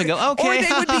just laugh and go, okay. Or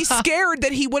they would be scared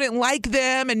that he wouldn't like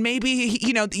them. And maybe,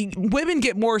 women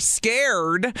get more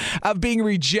scared of being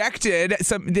rejected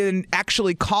than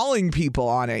actually calling people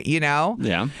on it,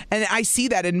 Yeah. And I see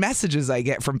that in messages I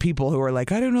get from people who are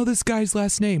like, I don't know this guy's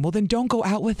last name. Well, then don't go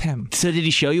out with him. So did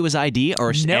he show you his ID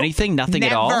or anything? Nothing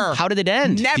never. at all? How did it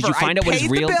end? Never. Did you find out what his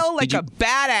real... I paid the bill like a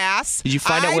badass. Did you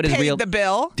find out what his real... I paid the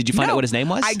bill. Did you find out what his name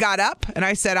was? I got up and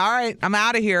I said, all right, I'm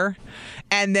out of here.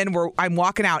 And then I'm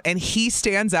walking out and he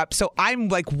stands up. So I'm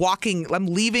like walking, I'm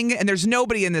leaving and there's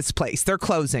nobody in this place. They're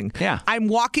closing. Yeah. I'm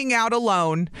walking out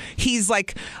alone. He's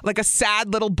like a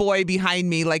sad little boy behind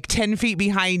me, like 10 feet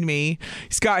behind me.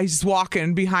 He's just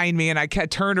walking behind me and I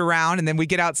turned around and then we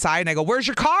get outside and I go, where's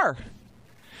your car?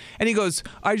 And he goes,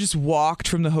 I just walked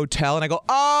from the hotel. And I go,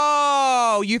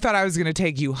 oh, you thought I was going to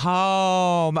take you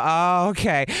home. Oh,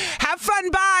 okay. Have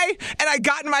fun. Bye. And I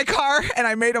got in my car and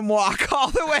I made him walk all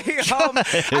the way home.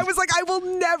 I was like, I will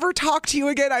never talk to you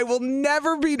again. I will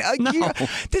never be.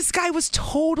 This guy was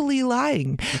totally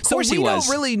lying. Of course he was.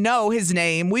 We don't really know his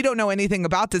name. We don't know anything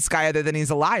about this guy other than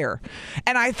he's a liar.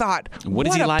 And I thought, what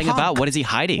is he lying about? What is he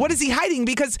hiding? What is he hiding?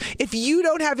 Because if you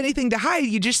don't have anything to hide,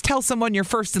 you just tell someone your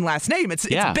first and last name. It's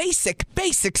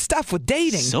basic stuff with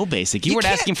dating. So basic. You weren't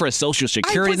asking for a social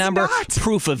security number,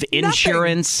 proof of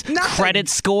insurance, credit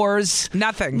scores.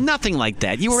 Nothing like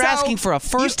that. You were asking for a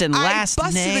first and last name.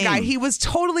 I busted the guy. He was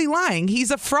totally lying.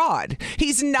 He's a fraud.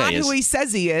 He's not who he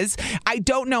says he is. I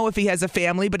don't know if he has a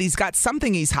family, but he's got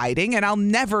something he's hiding, and I'll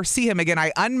never see him again.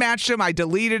 I unmatched him. I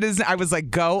deleted his. I was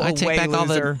like, go away, I take back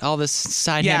loser. all the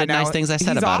side-handed nice things I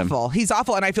said about him. He's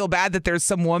awful, and I feel bad that there's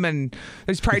some woman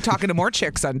who's probably talking to more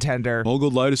chicks on Tinder. I'll go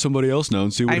lie to somebody else now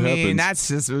and see what happens. I mean, that's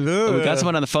just... We got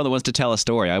someone on the phone that wants to tell a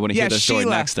story. I want to hear their story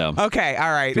next, though. Okay,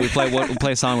 all right. We'll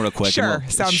play a song real quick. Sure,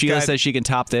 sounds Sheila good. says she can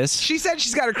top this. She said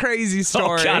she's got a crazy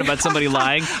story. Oh, God, about somebody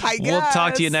lying? I guess. We'll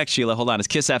talk to you next, Sheila. Hold on. It's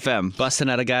Kiss FM. Busting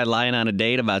out a guy lying on a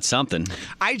date about something.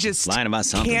 I just lying about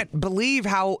something. Can't believe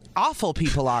how awful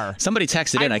people are. Somebody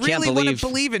texted in. I can't really want to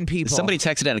believe in people. Somebody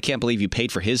texted in. I can't believe you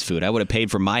paid for his food. I would have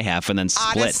paid for my half and then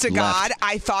split. Honest to God,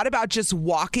 I thought about just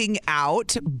walking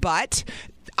out, but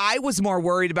I was more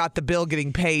worried about the bill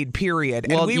getting paid, period.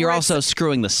 Well, you're also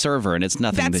screwing the server, and it's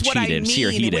nothing that she did. She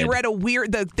or he did. We were at a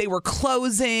weird... They were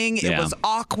closing. It was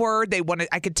awkward.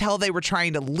 I could tell they were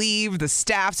trying to leave, the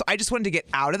staff, so I just wanted to get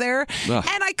out of there. Ugh.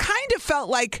 And I kind of felt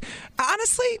like,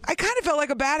 honestly, a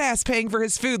badass paying for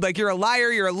his food. Like, you're a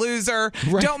liar, you're a loser.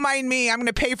 Right. Don't mind me. I'm going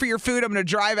to pay for your food. I'm going to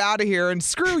drive out of here and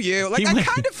screw you. Like, I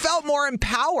kind of felt more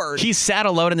empowered. He sat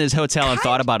alone in his hotel and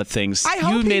thought about things.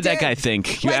 You made that guy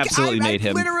think. You absolutely made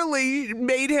him. Literally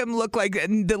made him look like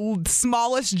the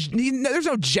smallest. There's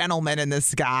no gentleman in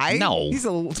this guy. No, he's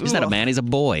not a man. He's a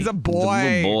boy. He's a boy. He's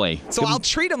a little boy. So I'll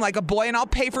treat him like a boy, and I'll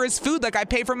pay for his food like I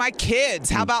pay for my kids.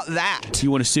 How about that? You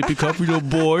want a sippy cup for your little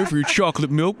boy, for your chocolate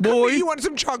milk, boy? You want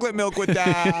some chocolate milk with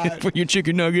that? For your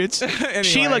chicken nuggets. Anyway.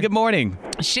 Sheila, good morning.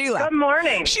 Sheila. Good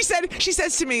morning. She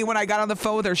says to me when I got on the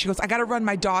phone with her, she goes, I got to run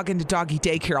my dog into doggy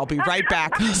daycare. I'll be right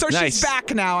back. So nice. She's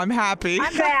back now. I'm happy.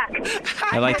 I'm back.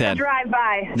 I like that. Drive by.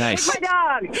 Nice. Take my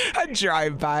dog. A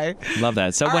drive by. Love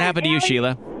that. So what happened to you,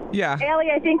 Sheila? Yeah.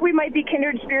 Allie, I think we might be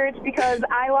kindred spirits because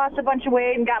I lost a bunch of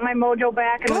weight and got my mojo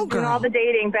back and was doing all the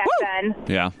dating back then.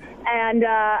 Yeah. And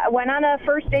I went on a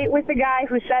first date with a guy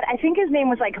who said, I think his name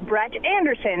was like Brett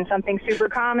Anderson, something super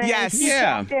common. Yes.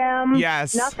 Yeah. Him.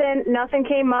 Yes. Nothing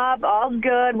came up. All's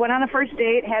good. Went on a first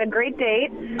date. Had a great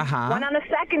date. Uh-huh. Went on a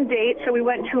second date. So we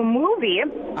went to a movie.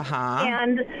 Uh-huh.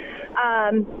 And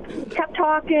kept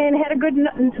talking. Had a good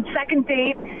second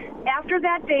date. After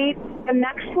that date, the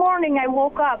next morning I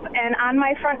woke up and on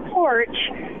my front porch,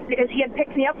 because he had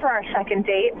picked me up for our second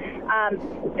date,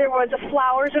 there was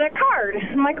flowers and a card.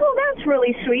 I'm like, oh, that's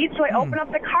really sweet. So I open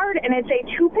up the card and it's a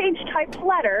 2-page typed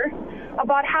letter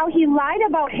about how he lied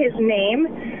about his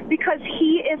name because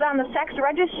he is on the sex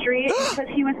registry because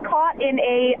he was caught in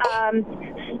a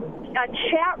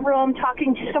chat room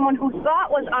talking to someone who thought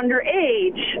was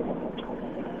underage.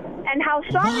 And how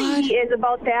sorry he is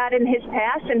about that in his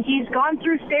past, and he's gone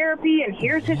through therapy, and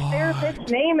here's his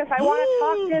therapist's name if I want to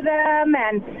talk to them,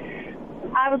 and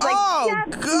I was like,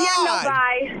 no,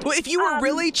 bye. Well, if you were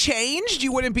really changed,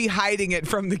 you wouldn't be hiding it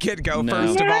from the get-go,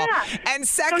 first of all. And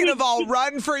second of all,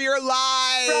 run for your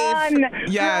life. Run.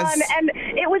 Yes. Run. And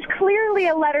it was clearly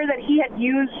a letter that he had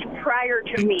used prior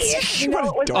to me. You know,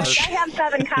 it was Dark. like, I have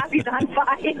 7 copies on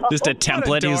file. Just a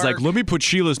template. He's like, let me put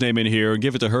Sheila's name in here and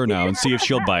give it to her now and see if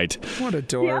she'll bite. What a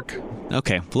dork.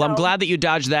 Okay. Well, I'm glad that you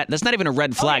dodged that. That's not even a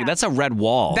red flag. That's a red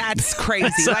wall. That's crazy.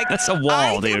 That's a wall,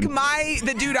 I dude. think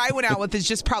the dude I went out with is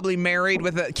just probably married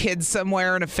with a kid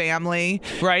somewhere and a family.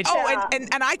 Right. Oh,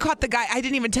 and I caught the guy. I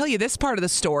didn't even tell you this part of the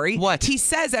story. What? He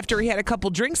says after he had a couple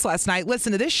drinks last night,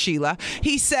 listen to this, Sheila.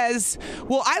 He says,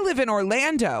 well, I live in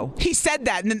Orlando. He said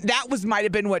that, and that might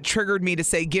have been what triggered me to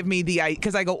say, give me the,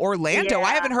 because I go, Orlando? Yeah.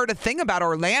 I haven't heard a thing about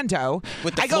Orlando.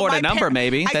 With the I go, Florida number,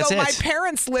 maybe. That's it. My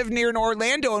parents live near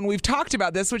Orlando, and we've talked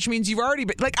about this, which means you've already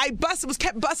been, like,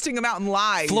 kept busting them out in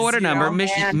lies. Florida you number,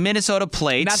 know? Minnesota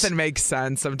plates. Nothing makes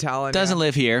sense, I'm telling you. Doesn't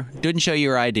live here. Didn't show you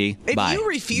your ID. If Bye. you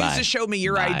refuse Bye. to show me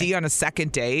your Bye. ID on a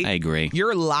second date, I agree.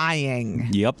 You're lying.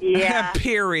 Yep. Yeah.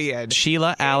 Period.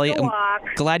 Sheila, Allie, I'm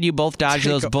glad you both dodged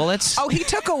those bullets. Oh, he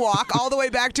took a walk all the way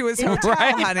back to his hotel,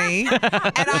 honey. And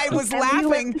I was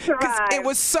laughing because it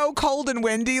was so cold and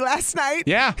windy last night.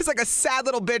 Yeah. He's like a sad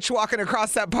little bitch walking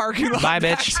across that parking lot. Bye,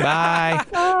 bitch. Bye.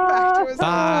 Back to his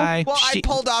Bye. home. Well, I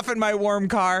pulled off in my warm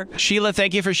car. Sheila,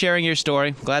 thank you for sharing your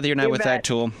story. Glad that you're not You with bet. that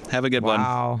tool. Have a good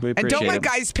Wow. one. We And appreciate don't let it.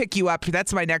 guys pick you up.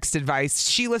 That's my next advice.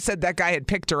 Sheila said that guy had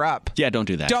picked her up. Yeah, don't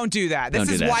do that. Don't do that. This Don't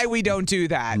do is that. why we don't do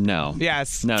that. No.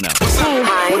 Yes. No.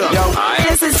 Hi.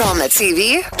 This is on the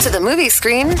TV, to the movie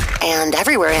screen, and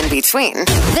everywhere in between.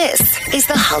 This is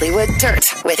the Hollywood Dirt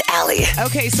with Allie.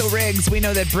 Okay, so Riggs, we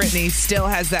know that Britney still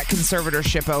has that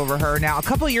conservatorship over her. Now, a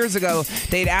couple years ago,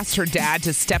 they'd asked her dad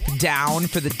to step down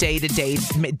for the day-to-day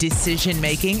decision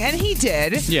making, and he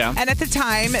did. Yeah. And at the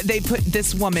time, they put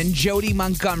this woman, Jodie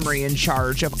Montgomery, in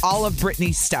charge of all of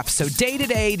Britney's stuff. So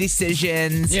day-to-day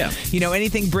decisions,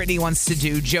 anything Britney wants to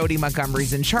do, Jodie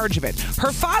Montgomery's in charge of it.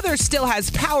 Her father still has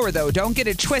power, though. Don't get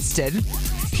it twisted.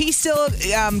 He still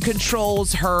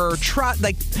controls her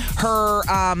her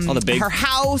her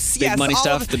house, big money all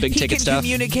stuff, of- the big ticket He stuff. can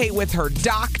communicate with her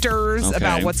doctors Okay.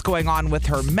 about what's going on with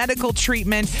her medical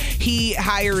treatment. He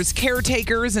hires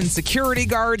caretakers and security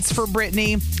guards for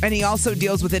Britney, and he also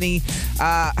deals with any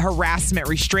harassment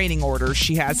restraining orders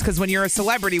she has. Because when you're a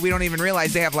celebrity, we don't even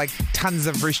realize they have like tons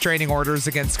of restraining orders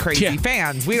against crazy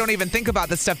fans. We don't even think about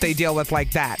the stuff they deal with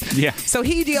like that. Yeah. So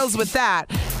he deals with that,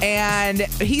 and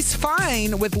he's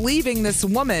fine with leaving this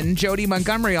woman, Jodie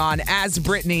Montgomery, on as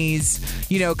Britney's,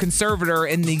 conservator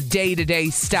in the day-to-day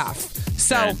stuff.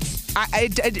 So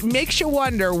it makes you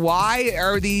wonder, why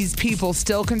are these people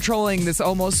still controlling this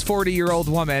almost 40-year-old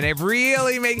woman? It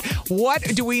really what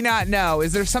do we not know?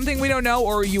 Is there something we don't know,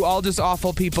 or are you all just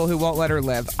awful people who won't let her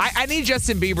live? I need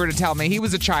Justin Bieber to tell me. He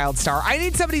was a child star. I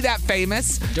need somebody that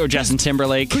famous. Or Justin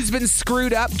Timberlake. Who's been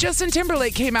screwed up. Justin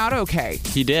Timberlake came out okay.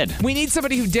 He did. We need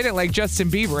somebody who didn't, like Justin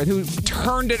Bieber, who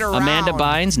turned it around. Amanda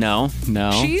Bynes? No.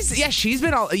 She's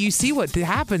been all. You see what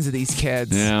happens to these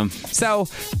kids. Yeah. So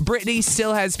Britney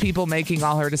still has people making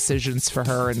all her decisions for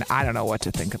her, and I don't know what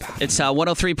to think about. It's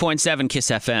 103.7 Kiss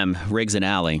FM, Riggs and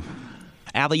Allie.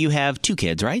 Allie, you have 2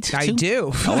 kids, right? I 2?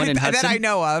 do. Owen and Hudson? That I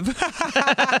know of.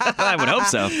 I would hope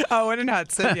so. Owen and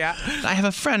Hudson, yeah. I have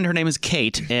a friend, her name is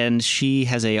Kate, and she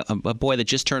has a boy that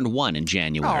just turned 1 in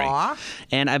January. Aw.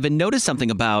 And I've been noticed something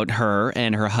about her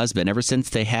and her husband ever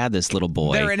since they had this little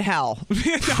boy. They're in hell.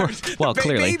 Well,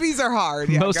 clearly. Babies are hard.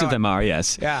 Yeah, Most go of them on. are,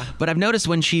 yes. Yeah. But I've noticed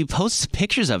when she posts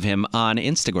pictures of him on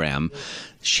Instagram,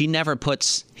 she never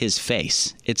puts his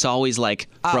face. It's always like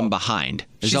from behind.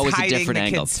 There's She's always a hiding different the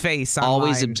angle. kid's face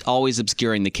always, online. always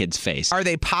obscuring the kid's face. Are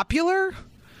they popular?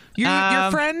 Your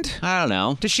friend? I don't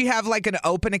know. Does she have like an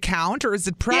open account, or is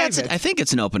it private? Yeah, I think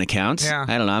it's an open account. Yeah.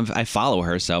 I don't know. I follow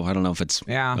her, so I don't know if it's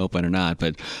open or not.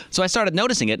 But so I started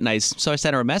noticing it, and I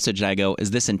sent her a message, and I go, "Is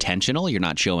this intentional? You're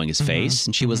not showing his face?"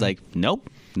 And she was like, "Nope,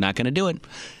 not going to do it."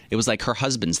 It was like her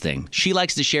husband's thing. She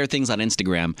likes to share things on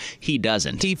Instagram. He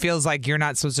doesn't. He feels like you're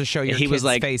not supposed to show your He kid's was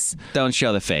like, face. "Don't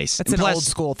show the face." That's And an plus- old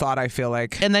school thought, I feel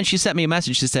like. And then she sent me a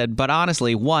message. She said, "But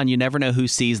honestly, one, you never know who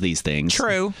sees these things.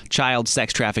 True. Child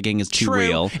sex trafficking is too True.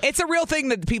 real." It's a real thing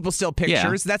that people still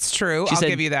pictures. That's true. She I'll said,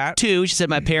 give you that. 2, she said,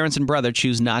 "My parents and brother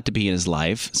choose not to be in his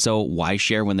life, so why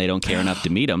share when they don't care enough to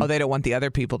meet him?" Oh, they don't want the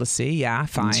other people to see? Yeah,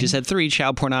 fine. And she said 3,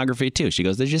 child pornography too. She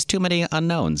goes, "There's just too many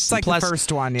unknowns." It's like the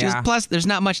first one, yeah. Plus, there's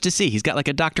not much much to see. He's got like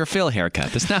a Dr. Phil haircut.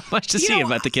 There's not much to see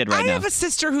about the kid right now. I have a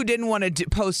sister who didn't want to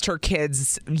post her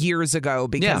kids years ago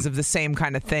because of the same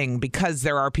kind of thing, because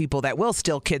there are people that will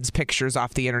steal kids' pictures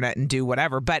off the internet and do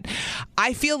whatever. But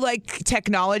I feel like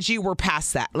technology, we're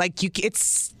past that. Like,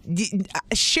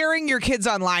 sharing your kids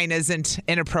online isn't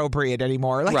inappropriate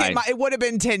anymore. Like it would have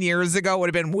been 10 years ago. It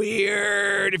would have been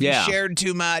weird if you shared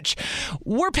too much.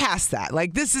 We're past that.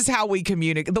 Like, this is how we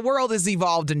communicate. The world has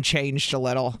evolved and changed a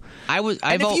little.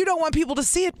 If you don't want people to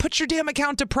see it, put your damn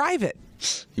account to private.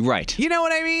 Right. You know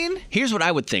what I mean? Here's what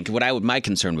I would think. My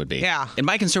concern would be. Yeah. And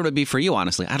my concern would be for you,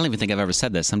 honestly. I don't even think I've ever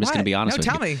said this. I'm just going to be honest with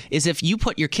you. Tell me. Is if you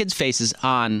put your kids' faces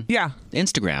on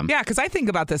Instagram. Yeah, because I think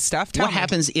about this stuff. What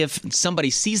happens if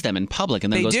somebody sees them in public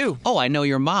and then goes, "Oh, I know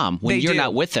your mom," when you're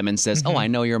not with them and says, "Oh, I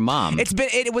know your mom."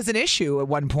 It was an issue at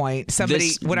one point. When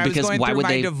I was going through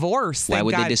my divorce. Why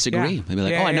would they disagree? They'd be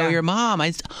like, "Oh, I know your mom.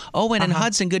 Owen and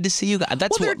Hudson, good to see you guys."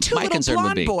 That's what my concern would be. They're two little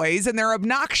blonde boys and they're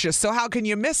obnoxious. So how can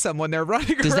you miss them when they're running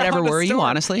around? Does that ever worry you,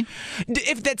 honestly?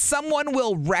 If that someone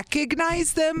will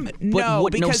recognize them,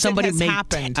 because it has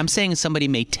happened. I'm saying somebody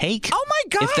may take. Oh my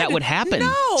God! If that would happen,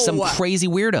 no. Some crazy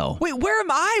weirdo. Wait, where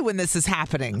am I when this is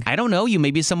happening? I don't know. You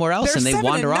may be somewhere else, and they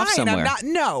wander off somewhere.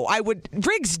 I would.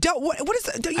 Riggs, what is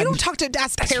that? You don't talk to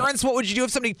ask parents. What would you do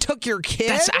if somebody took your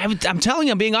kid? I'm telling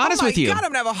you, I'm being honest with you. Oh my God,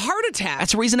 I'm gonna have a heart attack.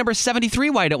 That's reason number 73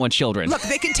 why I don't want children. Look,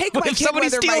 they can take my kid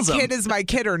whether my kid is my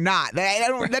kid or not.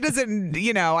 That doesn't.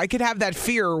 I could have that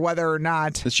fear whether or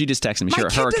not. She just texted me. My her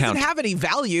kid account doesn't have any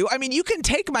value. I mean, you can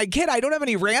take my kid. I don't have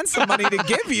any ransom money to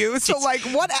give you. So,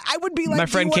 what? I would be like, my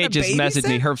friend Kate just messaged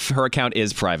me. Her account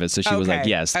is private, so she was like,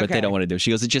 yes, but they don't want to do it.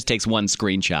 She goes, it just takes one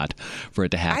screenshot for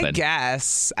it to happen. I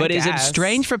guess. But is it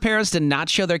strange for parents to not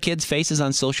show their kids' faces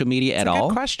on social media at all?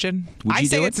 Good question. Would you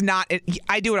say do it's not.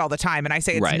 I do it all the time, and I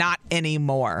say it's not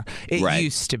anymore. It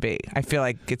used to be. I feel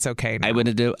like it's okay now. I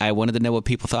wanted to know what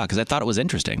people thought because I thought it was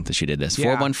interesting that she did this.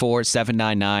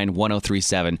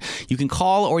 414-799-1037. You can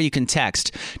call or you can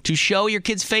text to show your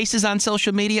kids' faces on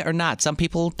social media or not. Some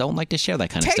people don't like to share that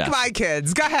kind of stuff. Take my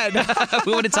kids. Go ahead.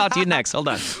 We want to talk to you next. Hold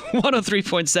on.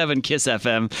 103.7 KISS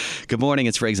FM. Good morning.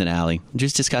 It's Riggs and Alley.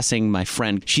 Just discussing my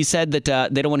friend. She said that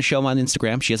they don't want to show him on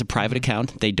Instagram. She has a private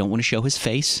account. They don't want to show his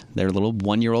face. Their little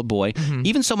 1-year-old boy.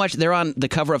 Even so much, they're on the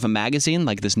cover of a magazine,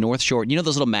 like this North Shore. You know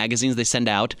those little magazines they send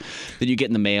out that you get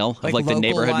in the mail? Like the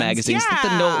neighborhood magazines? Yeah.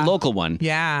 Like the local one.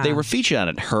 Yeah. They were featured on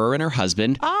it. Her and her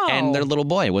husband and their little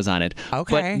boy was on it.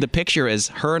 Okay. But the picture is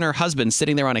her and her husband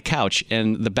sitting there on a couch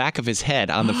and the back of his head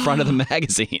on the front of the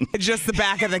magazine. Just the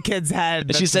back of the kid's head.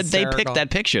 That's she said hysterical. They picked that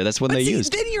picture. That's when they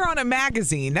used. Then you're on a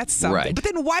magazine. That's something. Right. But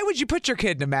then why would you put your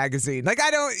kid in a magazine? Like,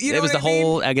 I don't, you know it was what the I mean?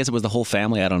 whole, I guess it was the whole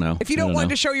family. I don't know. If you don't want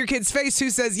to show your kid's face, who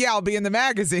says, yeah, I'll be in the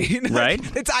magazine? Right.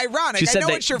 It's ironic. I know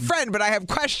it's your friend, but I have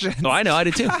questions. Oh, I know. I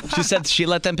did too. She said she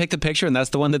let them pick the picture, and that's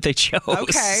the one that they chose.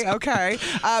 Okay.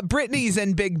 Brittany's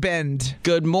in Big Bend.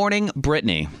 Good morning,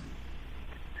 Brittany.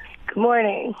 Good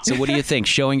morning. So what do you think,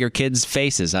 showing your kids'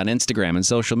 faces on Instagram and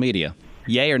social media?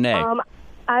 Yay or nay?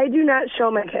 I do not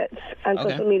show my kids on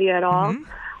social media at all.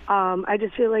 I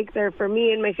just feel like they're for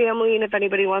me and my family, and if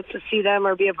anybody wants to see them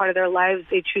or be a part of their lives,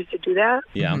 they choose to do that.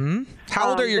 Yeah.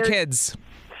 How old are your kids?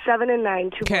 7 and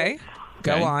 9. Okay.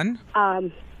 Go on.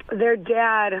 Their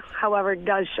dad, however,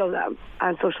 does show them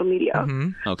on social media.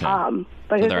 Okay.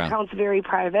 But his account's very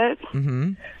private.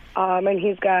 And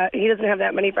he doesn't have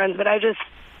that many friends, but I just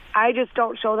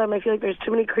don't show them. I feel like there's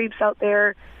too many creeps out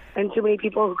there and too many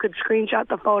people who could screenshot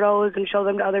the photos and show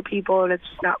them to other people, and it's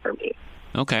just not for me.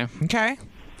 Okay.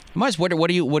 What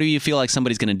do you feel like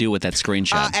somebody's going to do with that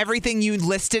screenshot? Everything you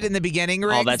listed in the beginning,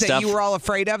 Riggs, all that stuff? You were all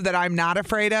afraid of that I'm not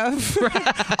afraid of.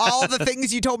 All the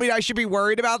things you told me I should be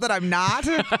worried about that I'm not.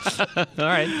 All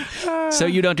right. So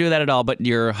you don't do that at all, but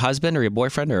your husband or your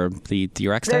boyfriend or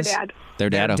your ex does? Their dad. Their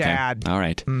dad? Their Okay. dad. All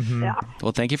right. Yeah.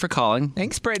 Well, thank you for calling.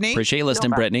 Thanks, Brittany. Appreciate you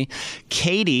listening, Brittany.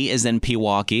 Katie is in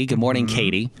Pewaukee. Good morning,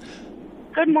 Katie.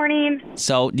 Good morning.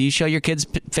 So do you show your kids'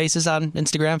 faces on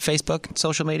Instagram, Facebook,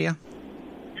 social media?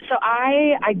 So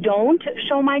I don't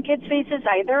show my kids' faces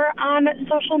either on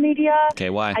social media. Okay,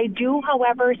 why? I do,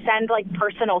 however, send like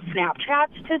personal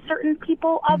Snapchats to certain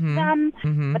people of them,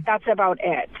 but that's about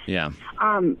it. Yeah.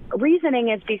 Reasoning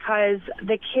is because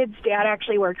the kid's dad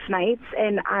actually works nights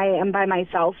and I am by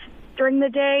myself during the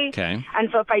day. Okay. And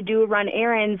so if I do run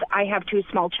errands, I have 2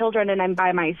 small children and I'm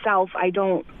by myself. I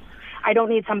don't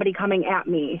need somebody coming at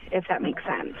me, if that makes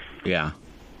sense. Yeah.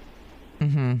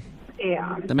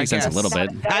 Yeah. That makes sense a little bit.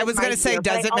 I was going to say,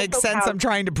 does it make sense? have- I'm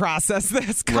trying to process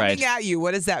this. Coming at you,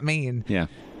 what does that mean? Yeah.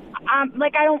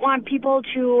 Like, I don't want people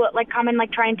to, like, come and,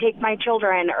 like, try and take my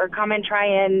children or come and try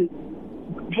and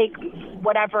take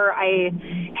whatever I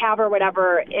have or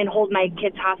whatever and hold my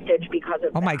kids hostage because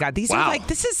of Oh my God, these are like,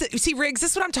 see, Riggs,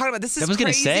 this is what I'm talking about. This is I was gonna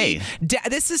crazy. say.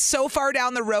 This is so far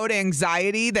down the road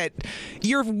anxiety that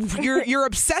you're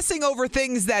obsessing over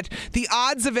things that the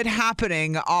odds of it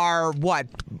happening are what?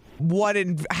 1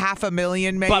 in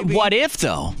 500,000, maybe. But what if,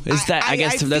 though? I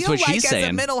guess that's what she's saying. As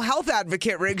a mental health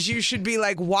advocate, Riggs, you should be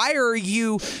like, why are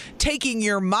you taking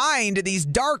your mind to these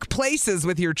dark places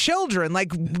with your children?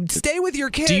 Like, stay with your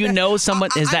kids. Do you know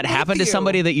someone? Has that happened to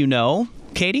somebody that you know,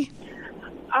 Katie?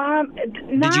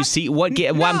 Did you see what?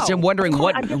 I'm wondering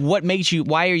what makes you.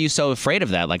 Why are you so afraid of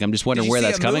that? Like, I'm just wondering where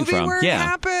that's coming from. Where it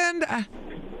happened?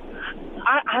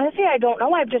 Honestly, I don't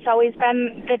know. I've just always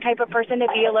been the type of person to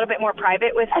be a little bit more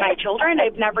private with my children.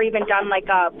 I've never even done like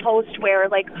a post where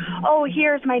like, oh,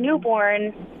 here's my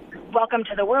newborn, welcome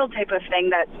to the world type of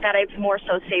thing that I've more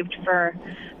so saved for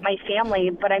my family.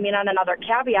 But I mean, on another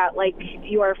caveat, like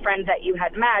your friend that you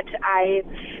had met, I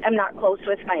am not close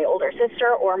with my older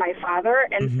sister or my father.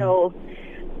 And so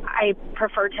I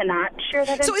prefer to not share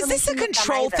that So information. is this a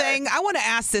control thing? I want to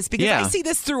ask this because I see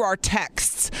this through our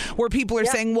texts where people are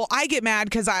saying, well, I get mad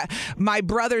because my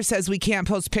brother says we can't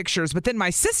post pictures, but then my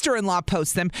sister-in-law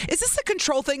posts them. Is this a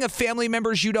control thing of family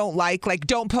members you don't like? Like,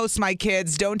 don't post my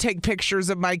kids, don't take pictures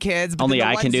of my kids. But Only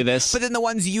I can do this. But then the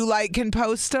ones you like can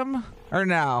post them? Or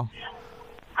no?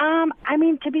 I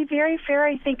mean, to be very fair,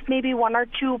 I think maybe 1 or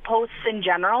 2 posts in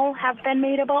general have been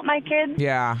made about my kids.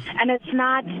 Yeah. And it's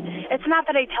not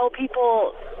that I tell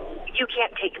people you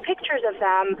can't take pictures of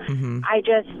them.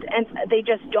 They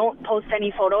just don't post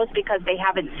any photos because they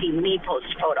haven't seen me post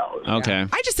photos. Okay.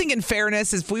 I just think in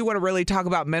fairness, if we want to really talk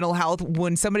about mental health,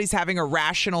 when somebody's having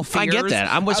irrational fears. I get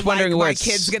that. I'm just wondering where my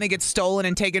kid's going to get stolen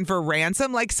and taken for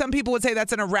ransom. Like some people would say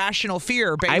that's an irrational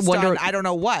fear based on I don't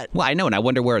know what. Well, I know, and I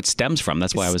wonder where it stems from.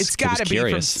 That's why I was It's got to be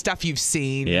curious. from stuff you've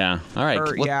seen. Yeah. All right.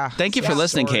 Or, Thank you for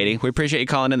listening, Katie. We appreciate you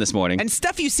calling in this morning. And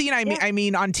stuff you've seen, I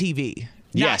mean on TV.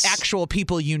 Yes. Not actual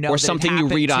people you know. Or that something you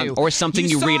read on, or something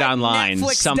you read online.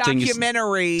 Netflix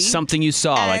documentary. Something you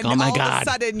saw, like, oh my God. All of a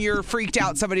sudden you're freaked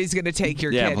out. Somebody's going to take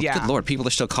your kid. Well, Yeah. good Lord, people are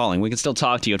still calling. We can still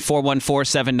talk to you at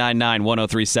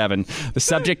 414-799-1037. The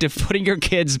subject of putting your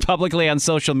kids publicly on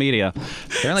social media.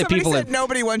 Apparently, Somebody said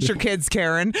nobody wants your kids,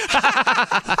 Karen.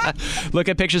 Look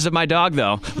at pictures of my dog,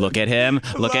 though. Look at him.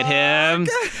 Look at him.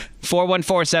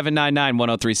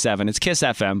 414-799-1037. It's Kiss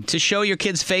FM. To show your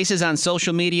kids' faces on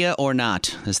social media or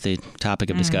not is the topic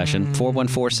of discussion.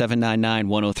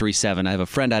 414-799-1037. I have a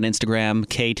friend on Instagram,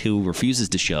 Kate, who refuses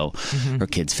to show her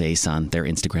kid's face on their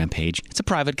Instagram page. It's a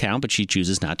private account, but she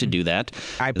chooses not to do that.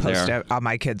 I post it on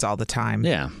my kids all the time.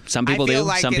 Yeah. Some people I feel do.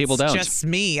 like Some people don't. It's just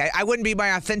me. I wouldn't be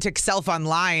my authentic self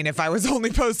online if I was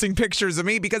only posting pictures of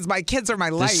me because my kids are my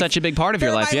life. They're such a big part of They're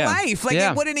your life, my yeah. life. Like,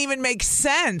 it wouldn't even make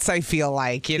sense, I feel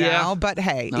like, you know? But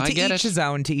hey, No, I to get each it. his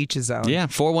own, to each his own. Yeah,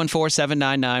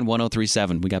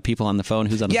 414-799-1037. We got people on the phone.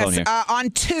 Who's on the phone here? Yes, on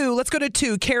 2. Let's go to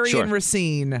 2. Carrie Sure. and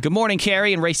Racine. Good morning,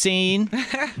 Carrie and Racine.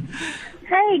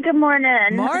 Hey, good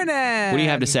morning. Morning. What do you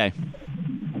have to say?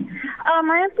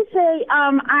 I have to say,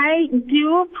 I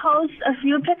do post a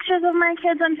few pictures of my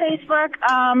kids on Facebook.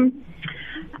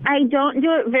 I don't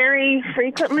do it very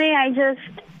frequently.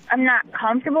 I'm not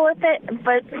comfortable with it.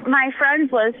 But my friends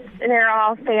they're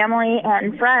all family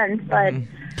and friends. But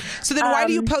So then why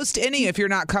do you post any if you're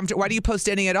not comfortable? Why do you post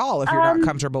any at all if you're not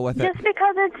comfortable with it? Just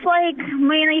because it's like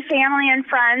mainly family and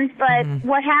friends. But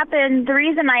what happened, the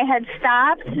reason I had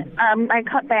stopped, I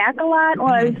cut back a lot,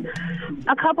 was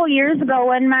a couple years ago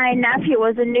when my nephew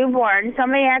was a newborn,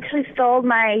 somebody actually stole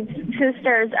my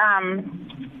sister's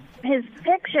his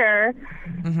picture.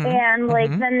 And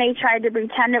then they tried to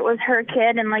pretend it was her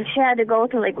kid, and like she had to go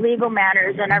through like legal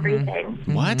matters and everything.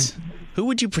 What? Who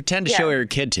would you pretend to show your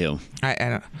kid to?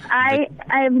 I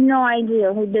have no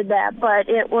idea who did that, but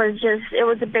it was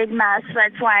a big mess.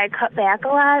 That's why I cut back a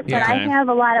lot. But I have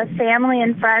a lot of family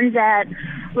and friends that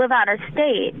live out of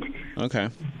state. Okay.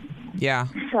 Yeah.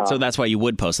 So that's why you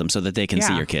would post them, so that they can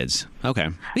see your kids. Okay.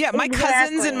 Yeah, my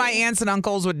cousins and my aunts and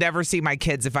uncles would never see my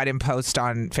kids if I didn't post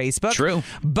on Facebook. True.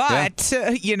 But,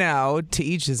 to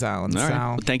each his own. All so. right.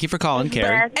 Well, thank you for calling,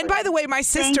 Carrie. And by the way, my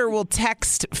sister will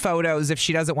text photos if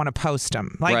she doesn't want to post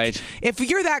them. Like, if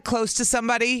you're that close to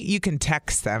somebody, you can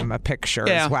text them a picture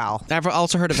as well. I've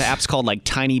also heard of apps called like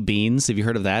Tiny Beans. Have you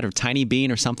heard of that? Or Tiny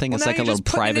Bean or something? It's now like a you're little just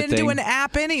putting private it into thing. an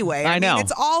app anyway. I know. Mean,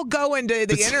 it's all going to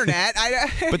the internet.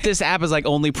 But this app is like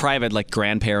only private, like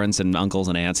grandparents and uncles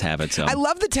and aunts have it. think so. I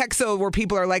love the text though where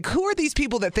people are like, who are these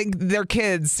people that think they're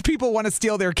kids? People want to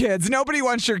steal their kids. Nobody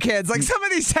wants your kids. Like some of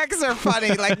these texts are funny.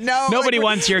 Like no. Nobody like,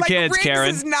 wants your like, kids, Riggs Karen.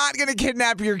 is not going to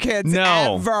kidnap your kids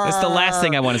No. ever. It's the last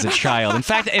thing I want as a child. In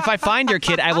fact, if I find your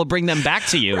kid, I will bring them back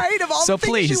to you. Right? Of all so the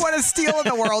things please. you want to steal in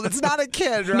the world, it's not a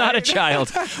kid, right? Not a child.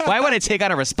 Why would I take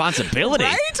on a responsibility?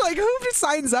 Right? Like, who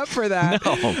signs up for that?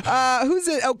 No. Who's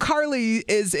it? Oh, Carly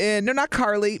is in. No, not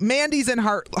Carly. Mandy's in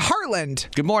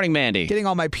Heartland. Good morning, Mandy. Getting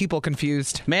all my people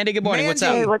confused. Mandy, good morning. What's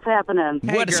up? Hey, what's happening?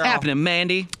 What is happening,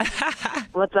 Mandy?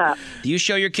 What's up? Do you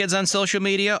show your kids on social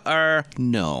media or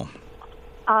no?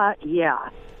 Yeah.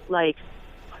 Like,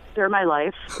 they're my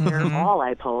life. They're all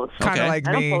I post. Kind of like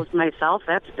I me. don't post myself.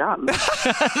 That's dumb.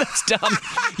 That's dumb.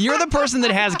 You're the person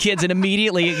that has kids, and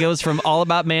immediately it goes from all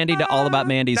about Mandy to all about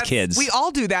Mandy's kids. We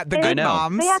all do that. The I good know.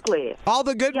 moms. Exactly. All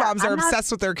the good moms are I'm not-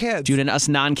 obsessed with their kids. Dude, and us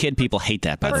non-kid people hate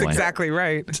that, by That's the way. exactly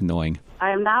right. It's annoying. I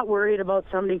am not worried about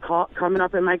somebody coming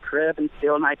up in my crib and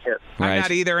stealing my kids. Right. I'm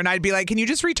not either. And I'd be like, can you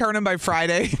just return them by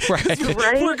Friday? Right.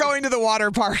 Right? We're going to the water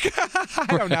park. I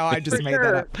don't know. I just For made sure.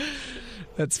 that up.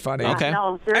 That's funny. Okay.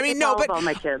 No, I mean, no, but about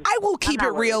my kids. I will keep I'm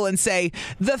it not real worried. and say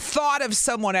the thought of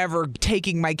someone ever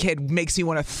taking my kid makes me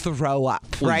want to throw up,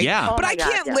 Well, right? yeah. Oh But my I God,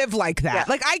 can't yeah. live like that. Yeah.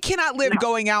 Like, I cannot live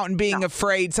going out and being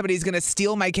afraid somebody's going to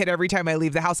steal my kid every time I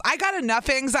leave the house. I got enough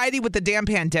anxiety with the damn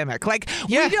pandemic. Like,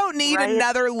 Yeah. we don't need Right.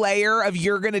 another layer of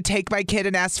you're going to take my kid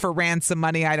and ask for ransom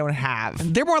money I don't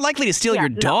have. They're more likely to steal your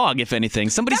dog, if anything.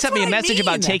 Somebody That's sent me a what I message mean.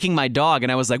 about taking my dog,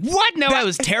 and I was like, what? No, I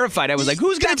was terrified. I was like,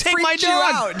 who's going That to take my freaked you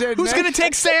dog? out, didn't Who's it? going to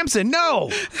take Samson? No.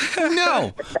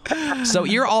 No. So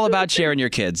you're all about sharing your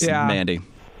kids, Yeah. Mandy.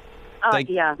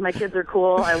 Yeah, my kids are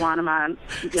cool. I want them on,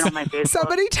 my Facebook.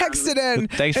 Somebody texted in.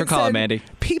 Thanks for and calling, said, Mandy.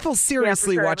 People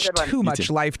seriously sure. Have a watch good one. too You much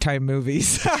too. Lifetime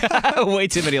movies. Way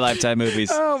too many Lifetime movies.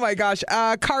 Oh my gosh.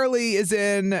 Carly is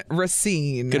in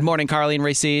Racine. Good morning, Carly and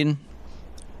Racine.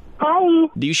 Hi.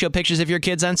 Do you show pictures of your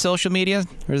kids on social media,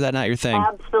 or is that not your thing?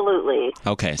 Absolutely.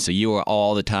 Okay, so you are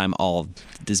all the time,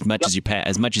 as much as you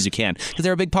can, because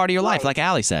they're a big part of your life, like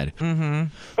Allie said. Mm-hmm.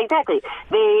 Exactly.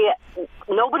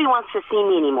 Nobody wants to see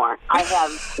me anymore. I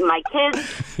have my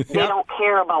kids. They don't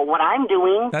care about what I'm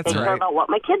doing. That's they care right. about what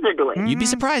my kids are doing. You'd be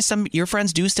surprised. Some your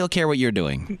friends do still care what you're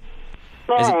doing.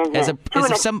 To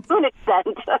an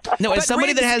extent. No, as But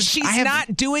somebody that Riggs, has, she's I have,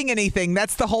 not doing anything.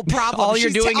 That's the whole problem. All you're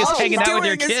doing is hanging out with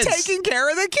your Is kids. taking care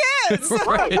of the kids.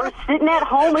 Right. We're sitting at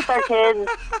home with our kids.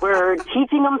 We're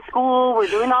teaching them school. We're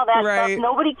doing all that Right. stuff.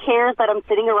 Nobody cares that I'm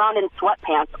sitting around in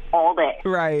sweatpants all day.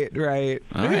 Right. all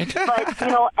right. But,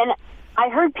 and I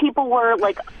heard people were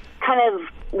like kind of,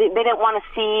 they didn't want to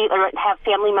see or have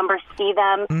family members see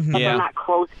them that Yeah. they're not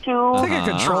close to. It's like a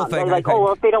control thing. They're I like, think. oh,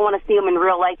 well, if they don't want to see them in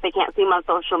real life, they can't see them on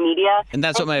social media. And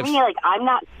that's what my- to me, like, I'm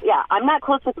not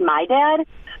close with my dad.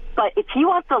 But if he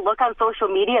wants to look on social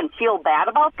media and feel bad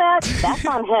about that, that's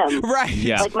on him. Right.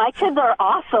 Yeah. Like, my kids are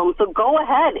awesome, so go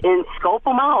ahead and scope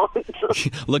them out.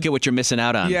 Look at what you're missing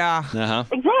out on. Yeah. Uh-huh.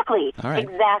 Exactly. All right.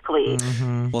 Exactly.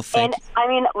 Well, thank And I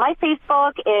mean, my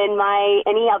Facebook and my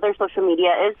any other social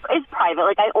media is private.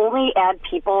 Like, I only add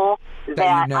people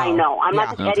that you know. I know. I'm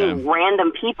not Yeah. just adding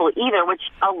random people either, which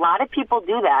a lot of people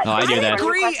do that. Oh, I do that.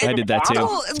 agree. I did that too.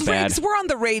 Well, It's bad. Riggs, we're on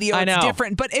the radio. I It's know.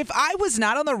 different. But if I was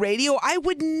not on the radio, I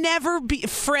would never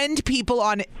friend people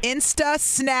on Insta,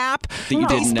 Snap, That you Facebook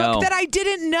didn't know. that I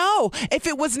didn't know. If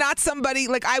it was not somebody,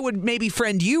 like, I would maybe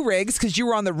friend you, Riggs, because you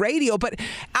were on the radio. But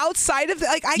outside of that,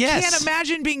 like, I Yes. can't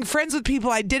imagine being friends with people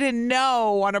I didn't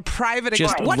know on a private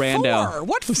Just account. What rando. for?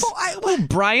 What for?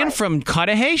 Brian from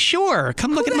Cudahy, sure.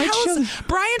 Come look Who at the my hell children. is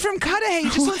Brian from Cudahy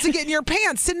just wants to get in your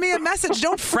pants. Send me a message.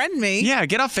 Don't friend me. Yeah,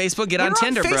 get off Facebook, get We're on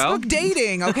Tinder, bro. Facebook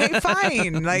dating. Okay,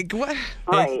 fine. Like, what?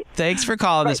 Hey, thanks for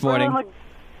calling this morning.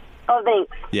 Oh,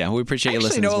 thanks. Yeah, we appreciate I you actually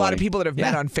listening know this a lot morning. of people that have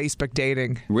met Yeah. on Facebook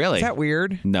dating. Really? Is that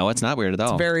weird? No, it's not weird at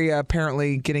all. Very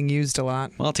apparently getting used a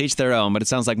lot. Well, teach their own, but it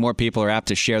sounds like more people are apt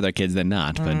to share their kids than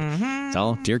not. But it's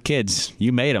all, dear kids,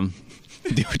 you made them.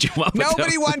 Do what you want with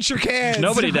Nobody them. wants your kids.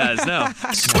 Nobody does, no.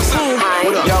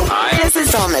 Hi. This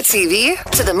is on the TV,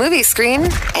 to the movie screen,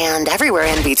 and everywhere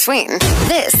in between.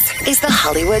 This is the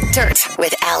Hollywood Dirt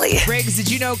with Allie. Riggs, did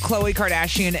you know Khloe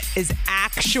Kardashian is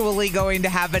actually going to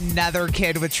have another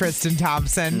kid with Tristan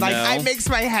Thompson? Like, No. it makes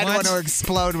my head What? want to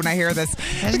explode when I hear this.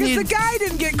 Hasn't Because he- the guy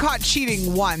didn't get caught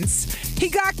cheating once. He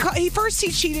got caught. He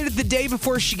cheated the day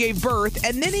before she gave birth,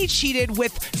 and then he cheated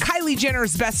with Kylie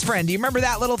Jenner's best friend. Do you remember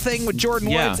that little thing with Jordan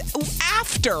Yeah. Woods?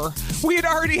 After we had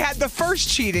already had the first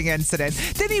cheating incident,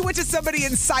 then he went to somebody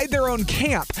inside their own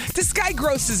camp. This guy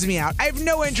grosses me out. I have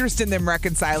no interest in them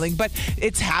reconciling. going, but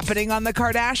it's happening on the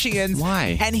Kardashians.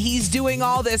 Why? And he's doing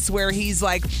all this where he's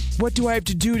like, what do I have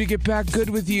to do to get back good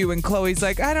with you? And Khloe's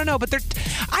like, I don't know. But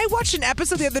I watched an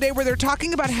episode the other day where they're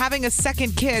talking about having a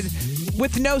second kid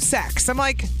with no sex. I'm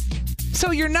like,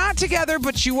 so you're not together,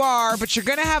 but you are, but you're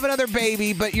going to have another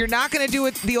baby, but you're not going to do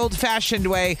it the old-fashioned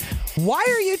way. Why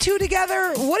are you two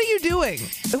together? What are you doing?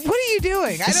 What are you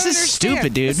doing? I don't understand. This is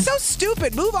stupid, dude. It's so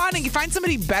stupid. Move on and you find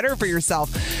somebody better for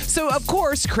yourself. So, of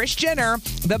course, Kris Jenner,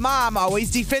 the mom, always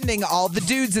defending all the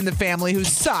dudes in the family who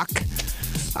suck.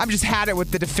 I'm just had it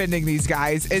with the defending these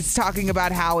guys. It's talking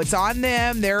about how it's on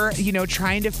them. They're,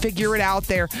 trying to figure it out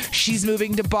there. She's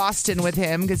moving to Boston with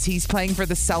him because he's playing for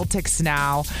the Celtics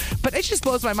now. But it just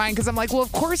blows my mind because I'm like, well,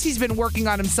 of course he's been working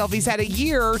on himself. He's had a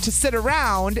year to sit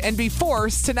around and be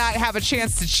forced to not have a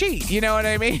chance to cheat. You know what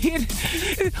I mean?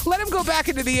 Let him go back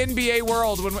into the NBA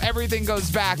world when everything goes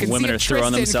back and Women see are if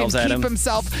throwing Tristan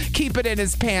themselves can at him. keep it in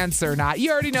his pants or not.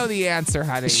 You already know the answer,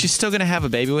 honey. Is she still going to have a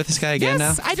baby with this guy again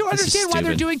now? I don't This is understand why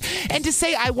they're stupid. doing, and to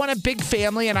say I want a big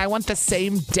family and I want the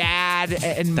same dad,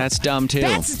 and That's dumb, too.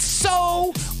 that's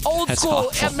so old That's school.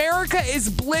 awful. America is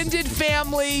blended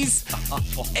families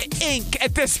Inc.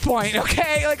 at this point.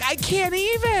 Okay, like I can't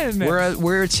even.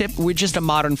 We're just a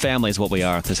modern family is what we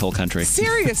are, this whole country.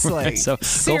 Seriously. So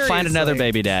go find another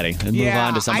baby daddy and move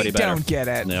on to somebody better. I don't get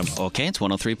it. Yeah. Okay, it's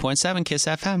 103.7 Kiss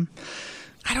FM.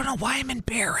 I don't know why I'm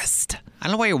embarrassed. I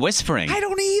don't know why you're whispering. I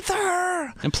don't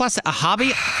either. And plus, a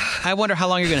hobby? I wonder how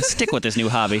long you're going to stick with this new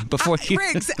hobby before you...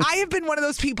 Riggs, I have been one of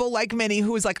those people like many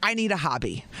who is like, I need a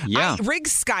hobby. Yeah.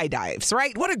 Riggs skydives,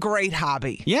 right? What a great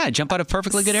hobby. Yeah, jump out of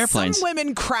perfectly good airplanes. Some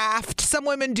women craft, some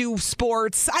women do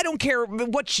sports. I don't care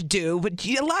what you do, but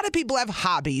a lot of people have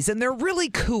hobbies, and they're really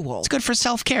cool. It's good for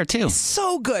self-care, too.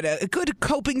 So good. A good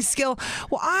coping skill.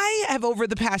 Well, I have, over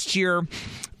the past year,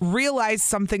 realized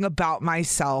something about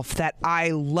myself that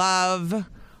I love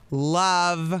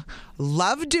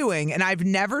doing, and I've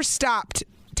never stopped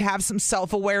to have some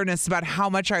self-awareness about how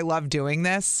much I love doing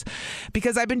this,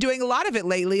 because I've been doing a lot of it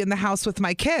lately in the house with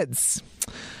my kids.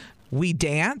 We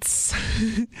dance.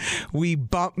 We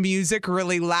bump music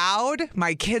really loud.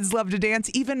 My kids love to dance.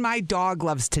 Even my dog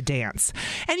loves to dance.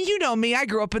 And you know me, I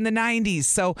grew up in the 90s,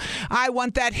 so I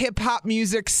want that hip-hop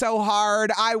music so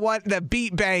hard. I want the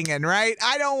beat banging, right?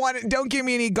 I don't want it. Don't give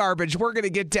me any garbage. We're going to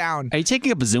get down. Are you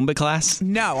taking up a Zumba class?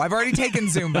 No, I've already taken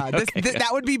Zumba. That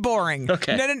would be boring.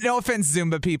 Okay. No offense,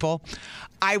 Zumba people.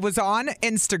 I was on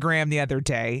Instagram the other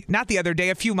day. Not the other day,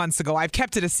 a few months ago. I've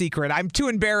kept it a secret. I'm too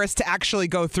embarrassed to actually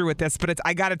go through with this, but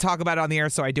I got to talk about it on the air,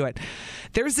 so I do it.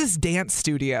 There's this dance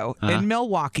studio in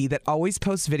Milwaukee that always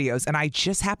posts videos, and I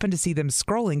just happened to see them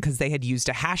scrolling because they had used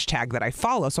a hashtag that I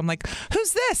follow. So I'm like,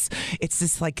 who's this? It's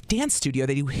this like dance studio.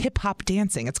 They do hip-hop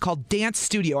dancing. It's called Dance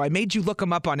Studio. I made you look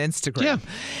them up on Instagram. Yeah.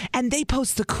 And they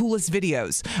post the coolest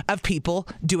videos of people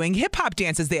doing hip-hop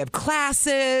dances. They have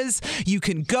classes. You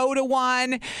can go to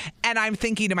one. And I'm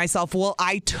thinking to myself, well,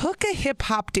 I took a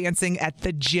hip-hop dancing at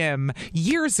the gym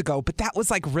years ago, but that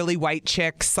was like really white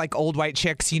chicks, like old white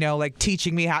chicks, like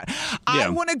teaching me how. I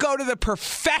want to go to the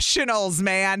professionals,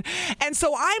 man. And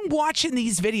so I'm watching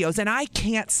these videos, and I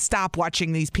can't stop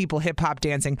watching these people hip-hop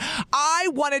dancing. I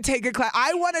want to take a class.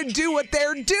 I want to do what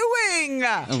they're doing.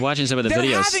 I'm watching some of the They're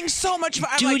videos. having so much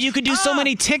fun. Dude, you could do so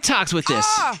many TikToks with this.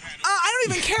 I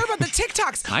don't even care about the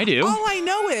TikToks. I do. All I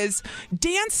know is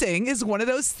dancing is one of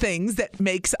those things that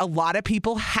makes a lot of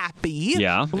people happy.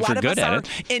 Yeah, if a lot you're of good us at are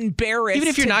it. embarrassed. Even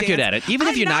if you're to not good dance. at it. Even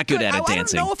if I'm you're not good at it, I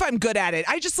dancing. don't know if I'm good at it.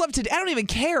 I just love to. I don't even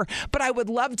care. But I would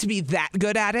love to be that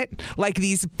good at it. Like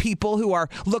these people who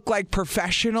look like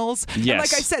professionals. Yes. And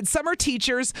like I said, some are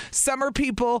teachers, some are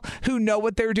people who know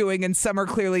what they're doing, and some are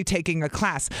clearly taking a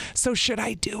class. So should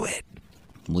I do it?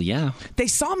 Well, yeah. They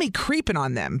saw me creeping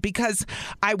on them because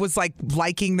I was like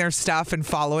liking their stuff and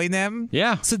following them.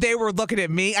 Yeah. So they were looking at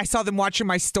me. I saw them watching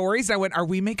my stories. I went, are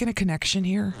we making a connection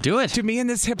here? Do it. Do me and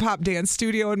this hip hop dance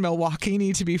studio in Milwaukee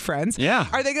need to be friends? Yeah.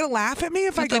 Are they going to laugh at me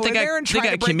if I go in there and try to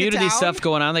break They got community it down? stuff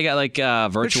going on. They got like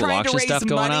virtual auction stuff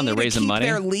going on. They're raising money.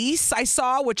 Their lease, I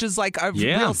saw, which is like a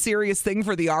real serious thing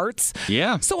for the arts.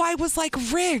 Yeah. So I was like,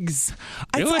 Riggs,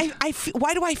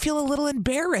 why do I feel a little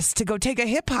embarrassed to go take a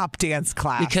hip hop dance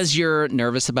class? Because you're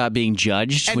nervous about being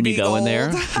judged And when you being go in there.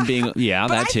 old. And being, But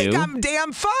that I too. think I'm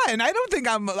damn fun. I don't think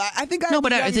I'm. I think I'm. No,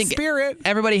 but I think spirit.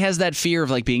 everybody has that fear of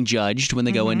like being judged when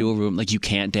they go into a room, like you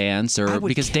can't dance, or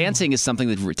because dancing is something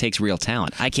that takes real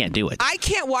talent. I can't do it. I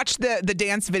can't watch the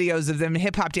dance videos of them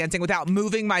hip hop dancing without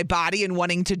moving my body and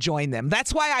wanting to join them.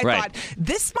 That's why I thought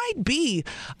this might be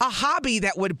a hobby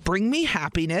that would bring me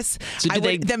happiness. So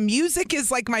the music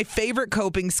is like my favorite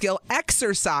coping skill.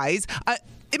 Exercise.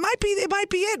 It might be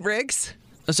it, Riggs.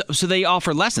 So they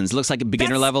offer lessons. It looks like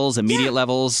beginner levels, immediate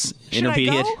levels,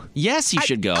 intermediate. I go? Yes, you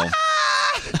should go.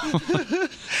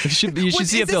 You should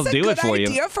see if they'll do it for you. Is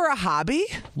this a good idea for a hobby?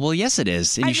 Well, yes, it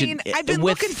is. And I've been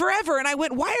looking forever, and I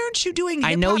went, why aren't you doing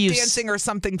hip-hop dancing or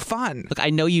something fun? Look, I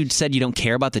know you said you don't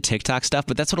care about the TikTok stuff,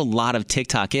 but that's what a lot of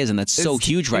TikTok is, and that's so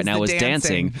huge right now is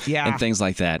dancing and things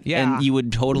like that. Yeah. And you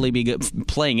would totally be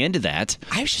playing into that.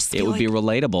 I just it would be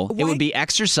relatable. It would be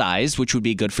exercise, which would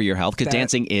be good for your health, because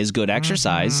dancing is good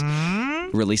exercise.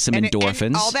 Release some endorphins.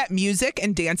 And all that music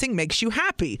and dancing makes you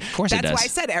happy. Of course it does. That's why I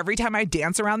said every time I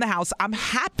dance around the house, I'm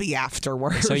happy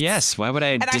afterwards. So yes, why would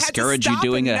I discourage you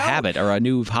doing a habit or a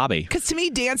new hobby? Because to me,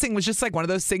 dancing was just like one of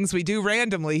those things we do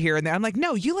randomly here and there. I'm like,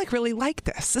 no, you really like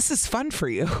this. This is fun for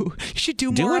you. You should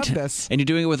do more of this. And you're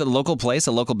doing it with a local place,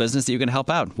 a local business that you can help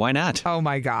out. Why not? Oh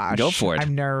my gosh. Go for it.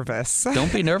 I'm nervous.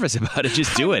 Don't be nervous about it.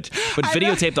 Just do it. But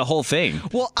videotape the whole thing.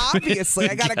 Well, obviously,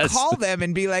 I got to call them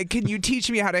and be like, can you teach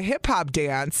me how to hip hop dance?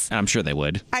 I'm sure they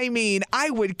would. I mean, I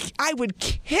would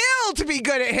kill to be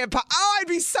good at hip hop. Oh, I'd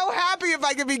be so happy if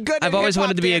I could be good at hip hop. I've always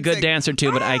wanted to be a good dancer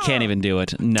too, but I can't even do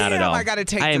it. Not at all. I got to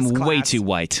take I am this class. way too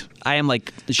white. I am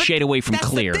like a shade away from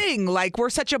clear. That's the thing. Like, we're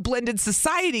such a blended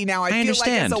society now. I feel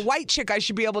understand. like as a white chick, I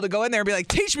should be able to go in there and be like,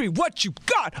 teach me what you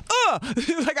got.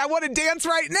 Like, I want to dance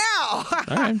right now.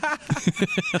 All right.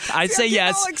 I'd say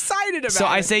yes. I'm all excited about it. So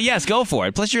I say yes, go for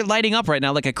it. Plus, you're lighting up right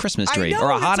now like a Christmas tree or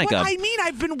a that's Hanukkah. What I mean,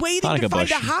 I've been waiting Hanukkah to find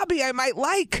bush. a hobby I might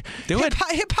like. Do it.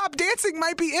 Hip hop dancing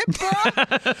might be it, bro.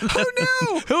 Who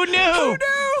knew? Who knew?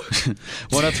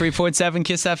 103.7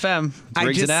 Kiss FM.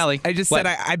 Riggs and Alley. I just said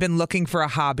I've been looking for a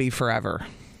hobby forever.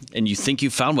 And you think you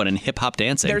found one in hip-hop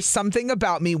dancing. There's something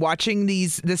about me watching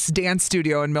this dance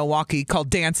studio in Milwaukee called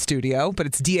Dance Studio, but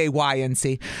it's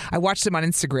D-A-Y-N-C. I watched them on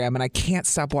Instagram, and I can't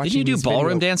stop watching. Didn't you do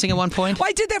ballroom dancing at one point? Well,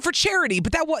 I did that for charity,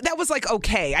 but that was like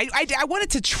okay. I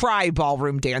wanted to try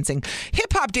ballroom dancing.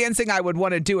 Hip-hop dancing I would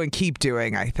want to do and keep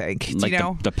doing, I think. Like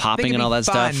the popping and all that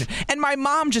stuff? And my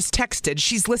mom just texted.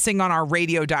 She's listening on our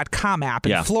radio.com app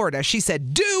in Florida. She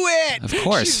said, do it! Of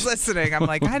course. She's listening. I'm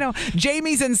like, I know.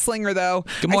 Jamie's in Slinger, though.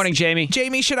 Good morning, Jamie.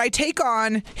 Jamie, should I take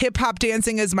on hip-hop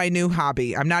dancing as my new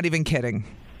hobby? I'm not even kidding.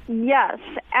 Yes,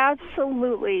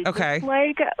 absolutely. Okay. Just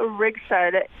like Rick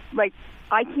said, like,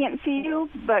 I can't see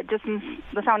you, but just in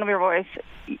the sound of your voice,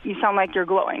 you sound like you're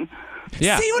glowing.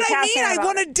 Yeah. See what I mean? I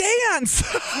want to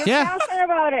dance. You're passionate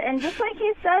about it. And just like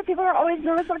he said, people are always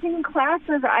nervous about taking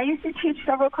classes. I used to teach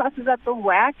several classes at the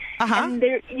WAC. And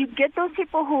you get those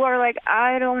people who are like,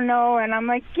 I don't know. And I'm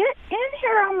like, get in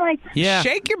here. I'm like,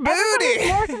 shake your booty. Everybody's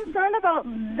more concerned about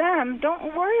them.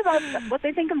 Don't worry about what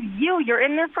they think of you. You're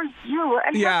in there for you.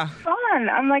 And have fun.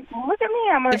 I'm like, look at me.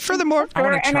 I'm And furthermore, I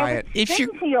want to try it. If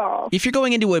you're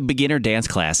going into a beginner dance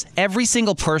class, every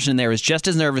single person there is just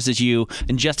as nervous as you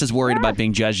and just as worried about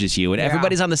being judged as you, and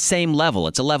everybody's on the same level.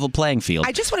 It's a level playing field.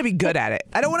 I just want to be good at it.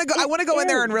 I don't want to go. I want to go in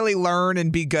there and really learn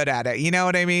and be good at it. You know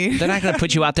what I mean? They're not going to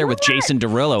put you out there with Jason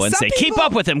Derulo and say, keep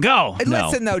up with him, go. No.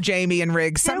 Listen, though, Jamie and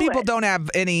Riggs, some people don't have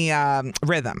any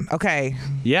rhythm, okay?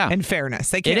 Yeah. In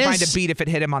fairness. They can't find a beat if it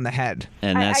hit him on the head.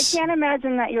 And I can't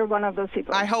imagine that you're one of those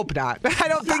people. I hope not. I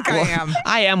don't think I am.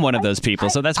 I am one of those people,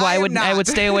 so that's why I would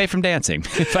stay away from dancing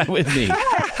if I was me.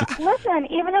 Listen,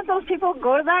 even if those people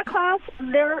go to that class,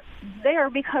 they're there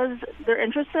because they're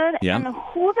interested. Yeah. And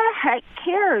who the heck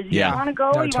cares? Yeah. You want to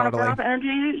go? No, you want to burn off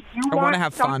energy? You want to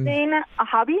have fun. Something, a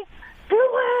hobby? Do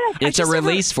it. It's a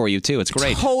release for you, too. It's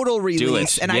great. Total release. Do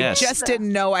it. And I just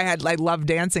didn't know I loved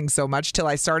dancing so much till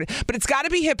I started. But it's got to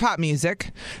be hip hop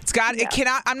music. It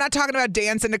cannot. I'm not talking about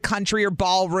dancing to country or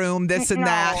ballroom, this and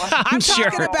that. I'm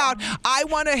talking about I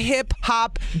want to hip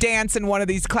hop dance in one of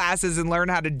these classes and learn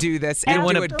how to do this and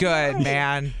do it good,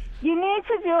 man. You need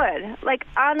to do it. Like,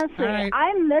 honestly,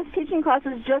 I miss teaching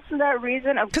classes just for that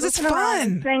reason of because it's fun,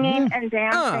 and singing and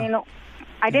dancing.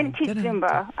 I didn't teach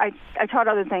Zumba. I taught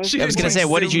other things. I was going to say,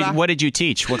 what did you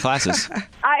teach? What classes?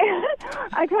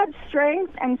 I taught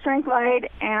strength and strength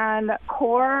light and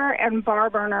core and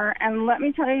bar burner. And let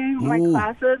me tell you, my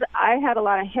classes, I had a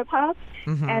lot of hip hop,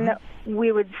 and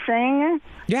we would sing.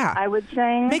 Yeah, I would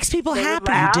sing. Makes people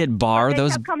happy. You did bar. They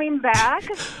kept coming back.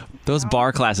 Those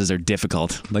bar classes are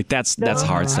difficult. Like that's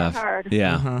hard stuff. Hard.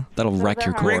 Yeah, that'll wreck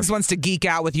your core. Riggs wants to geek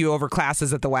out with you over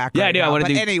classes at the WAC. Yeah, right I do. Now. I want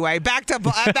to do. Anyway, back to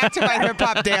my hip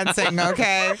hop dancing.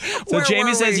 Okay. So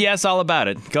Jamie says yes, all about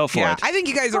it. Go for it. I think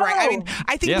you guys are right. I mean,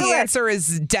 I think the answer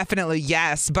is definitely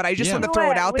yes, but I just want to throw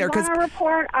it out there because we want to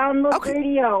report on the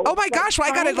radio. Oh my gosh,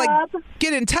 well, I gotta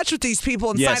get in touch with these people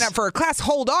and sign up for a class.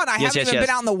 Hold on, I haven't even been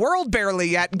out in the world barely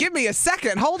yet. Give me a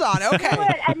second. Hold on. Okay. Do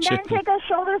it, and then take a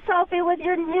shoulder selfie with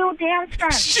your new dance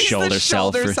friend. She's the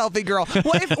shoulder selfie girl.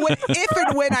 Well, if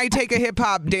and when I take a hip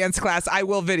hop dance class, I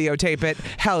will videotape it.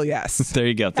 Hell yes. There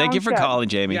you go. Thank you for good. calling,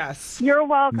 Jamie. Yes. You're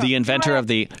welcome. The inventor of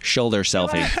the shoulder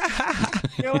selfie.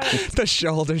 The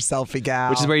shoulder selfie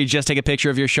gal. Which is where you just take a picture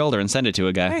of your shoulder and send it to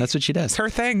a guy. That's what she does. It's her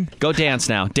thing. Go dance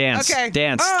now. Dance. Okay.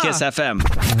 Dance. Kiss FM.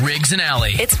 Riggs and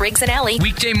Alley. It's Riggs and Alley.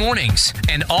 Weekday mornings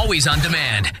and always on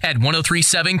demand at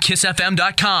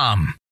 1037kissfm.com.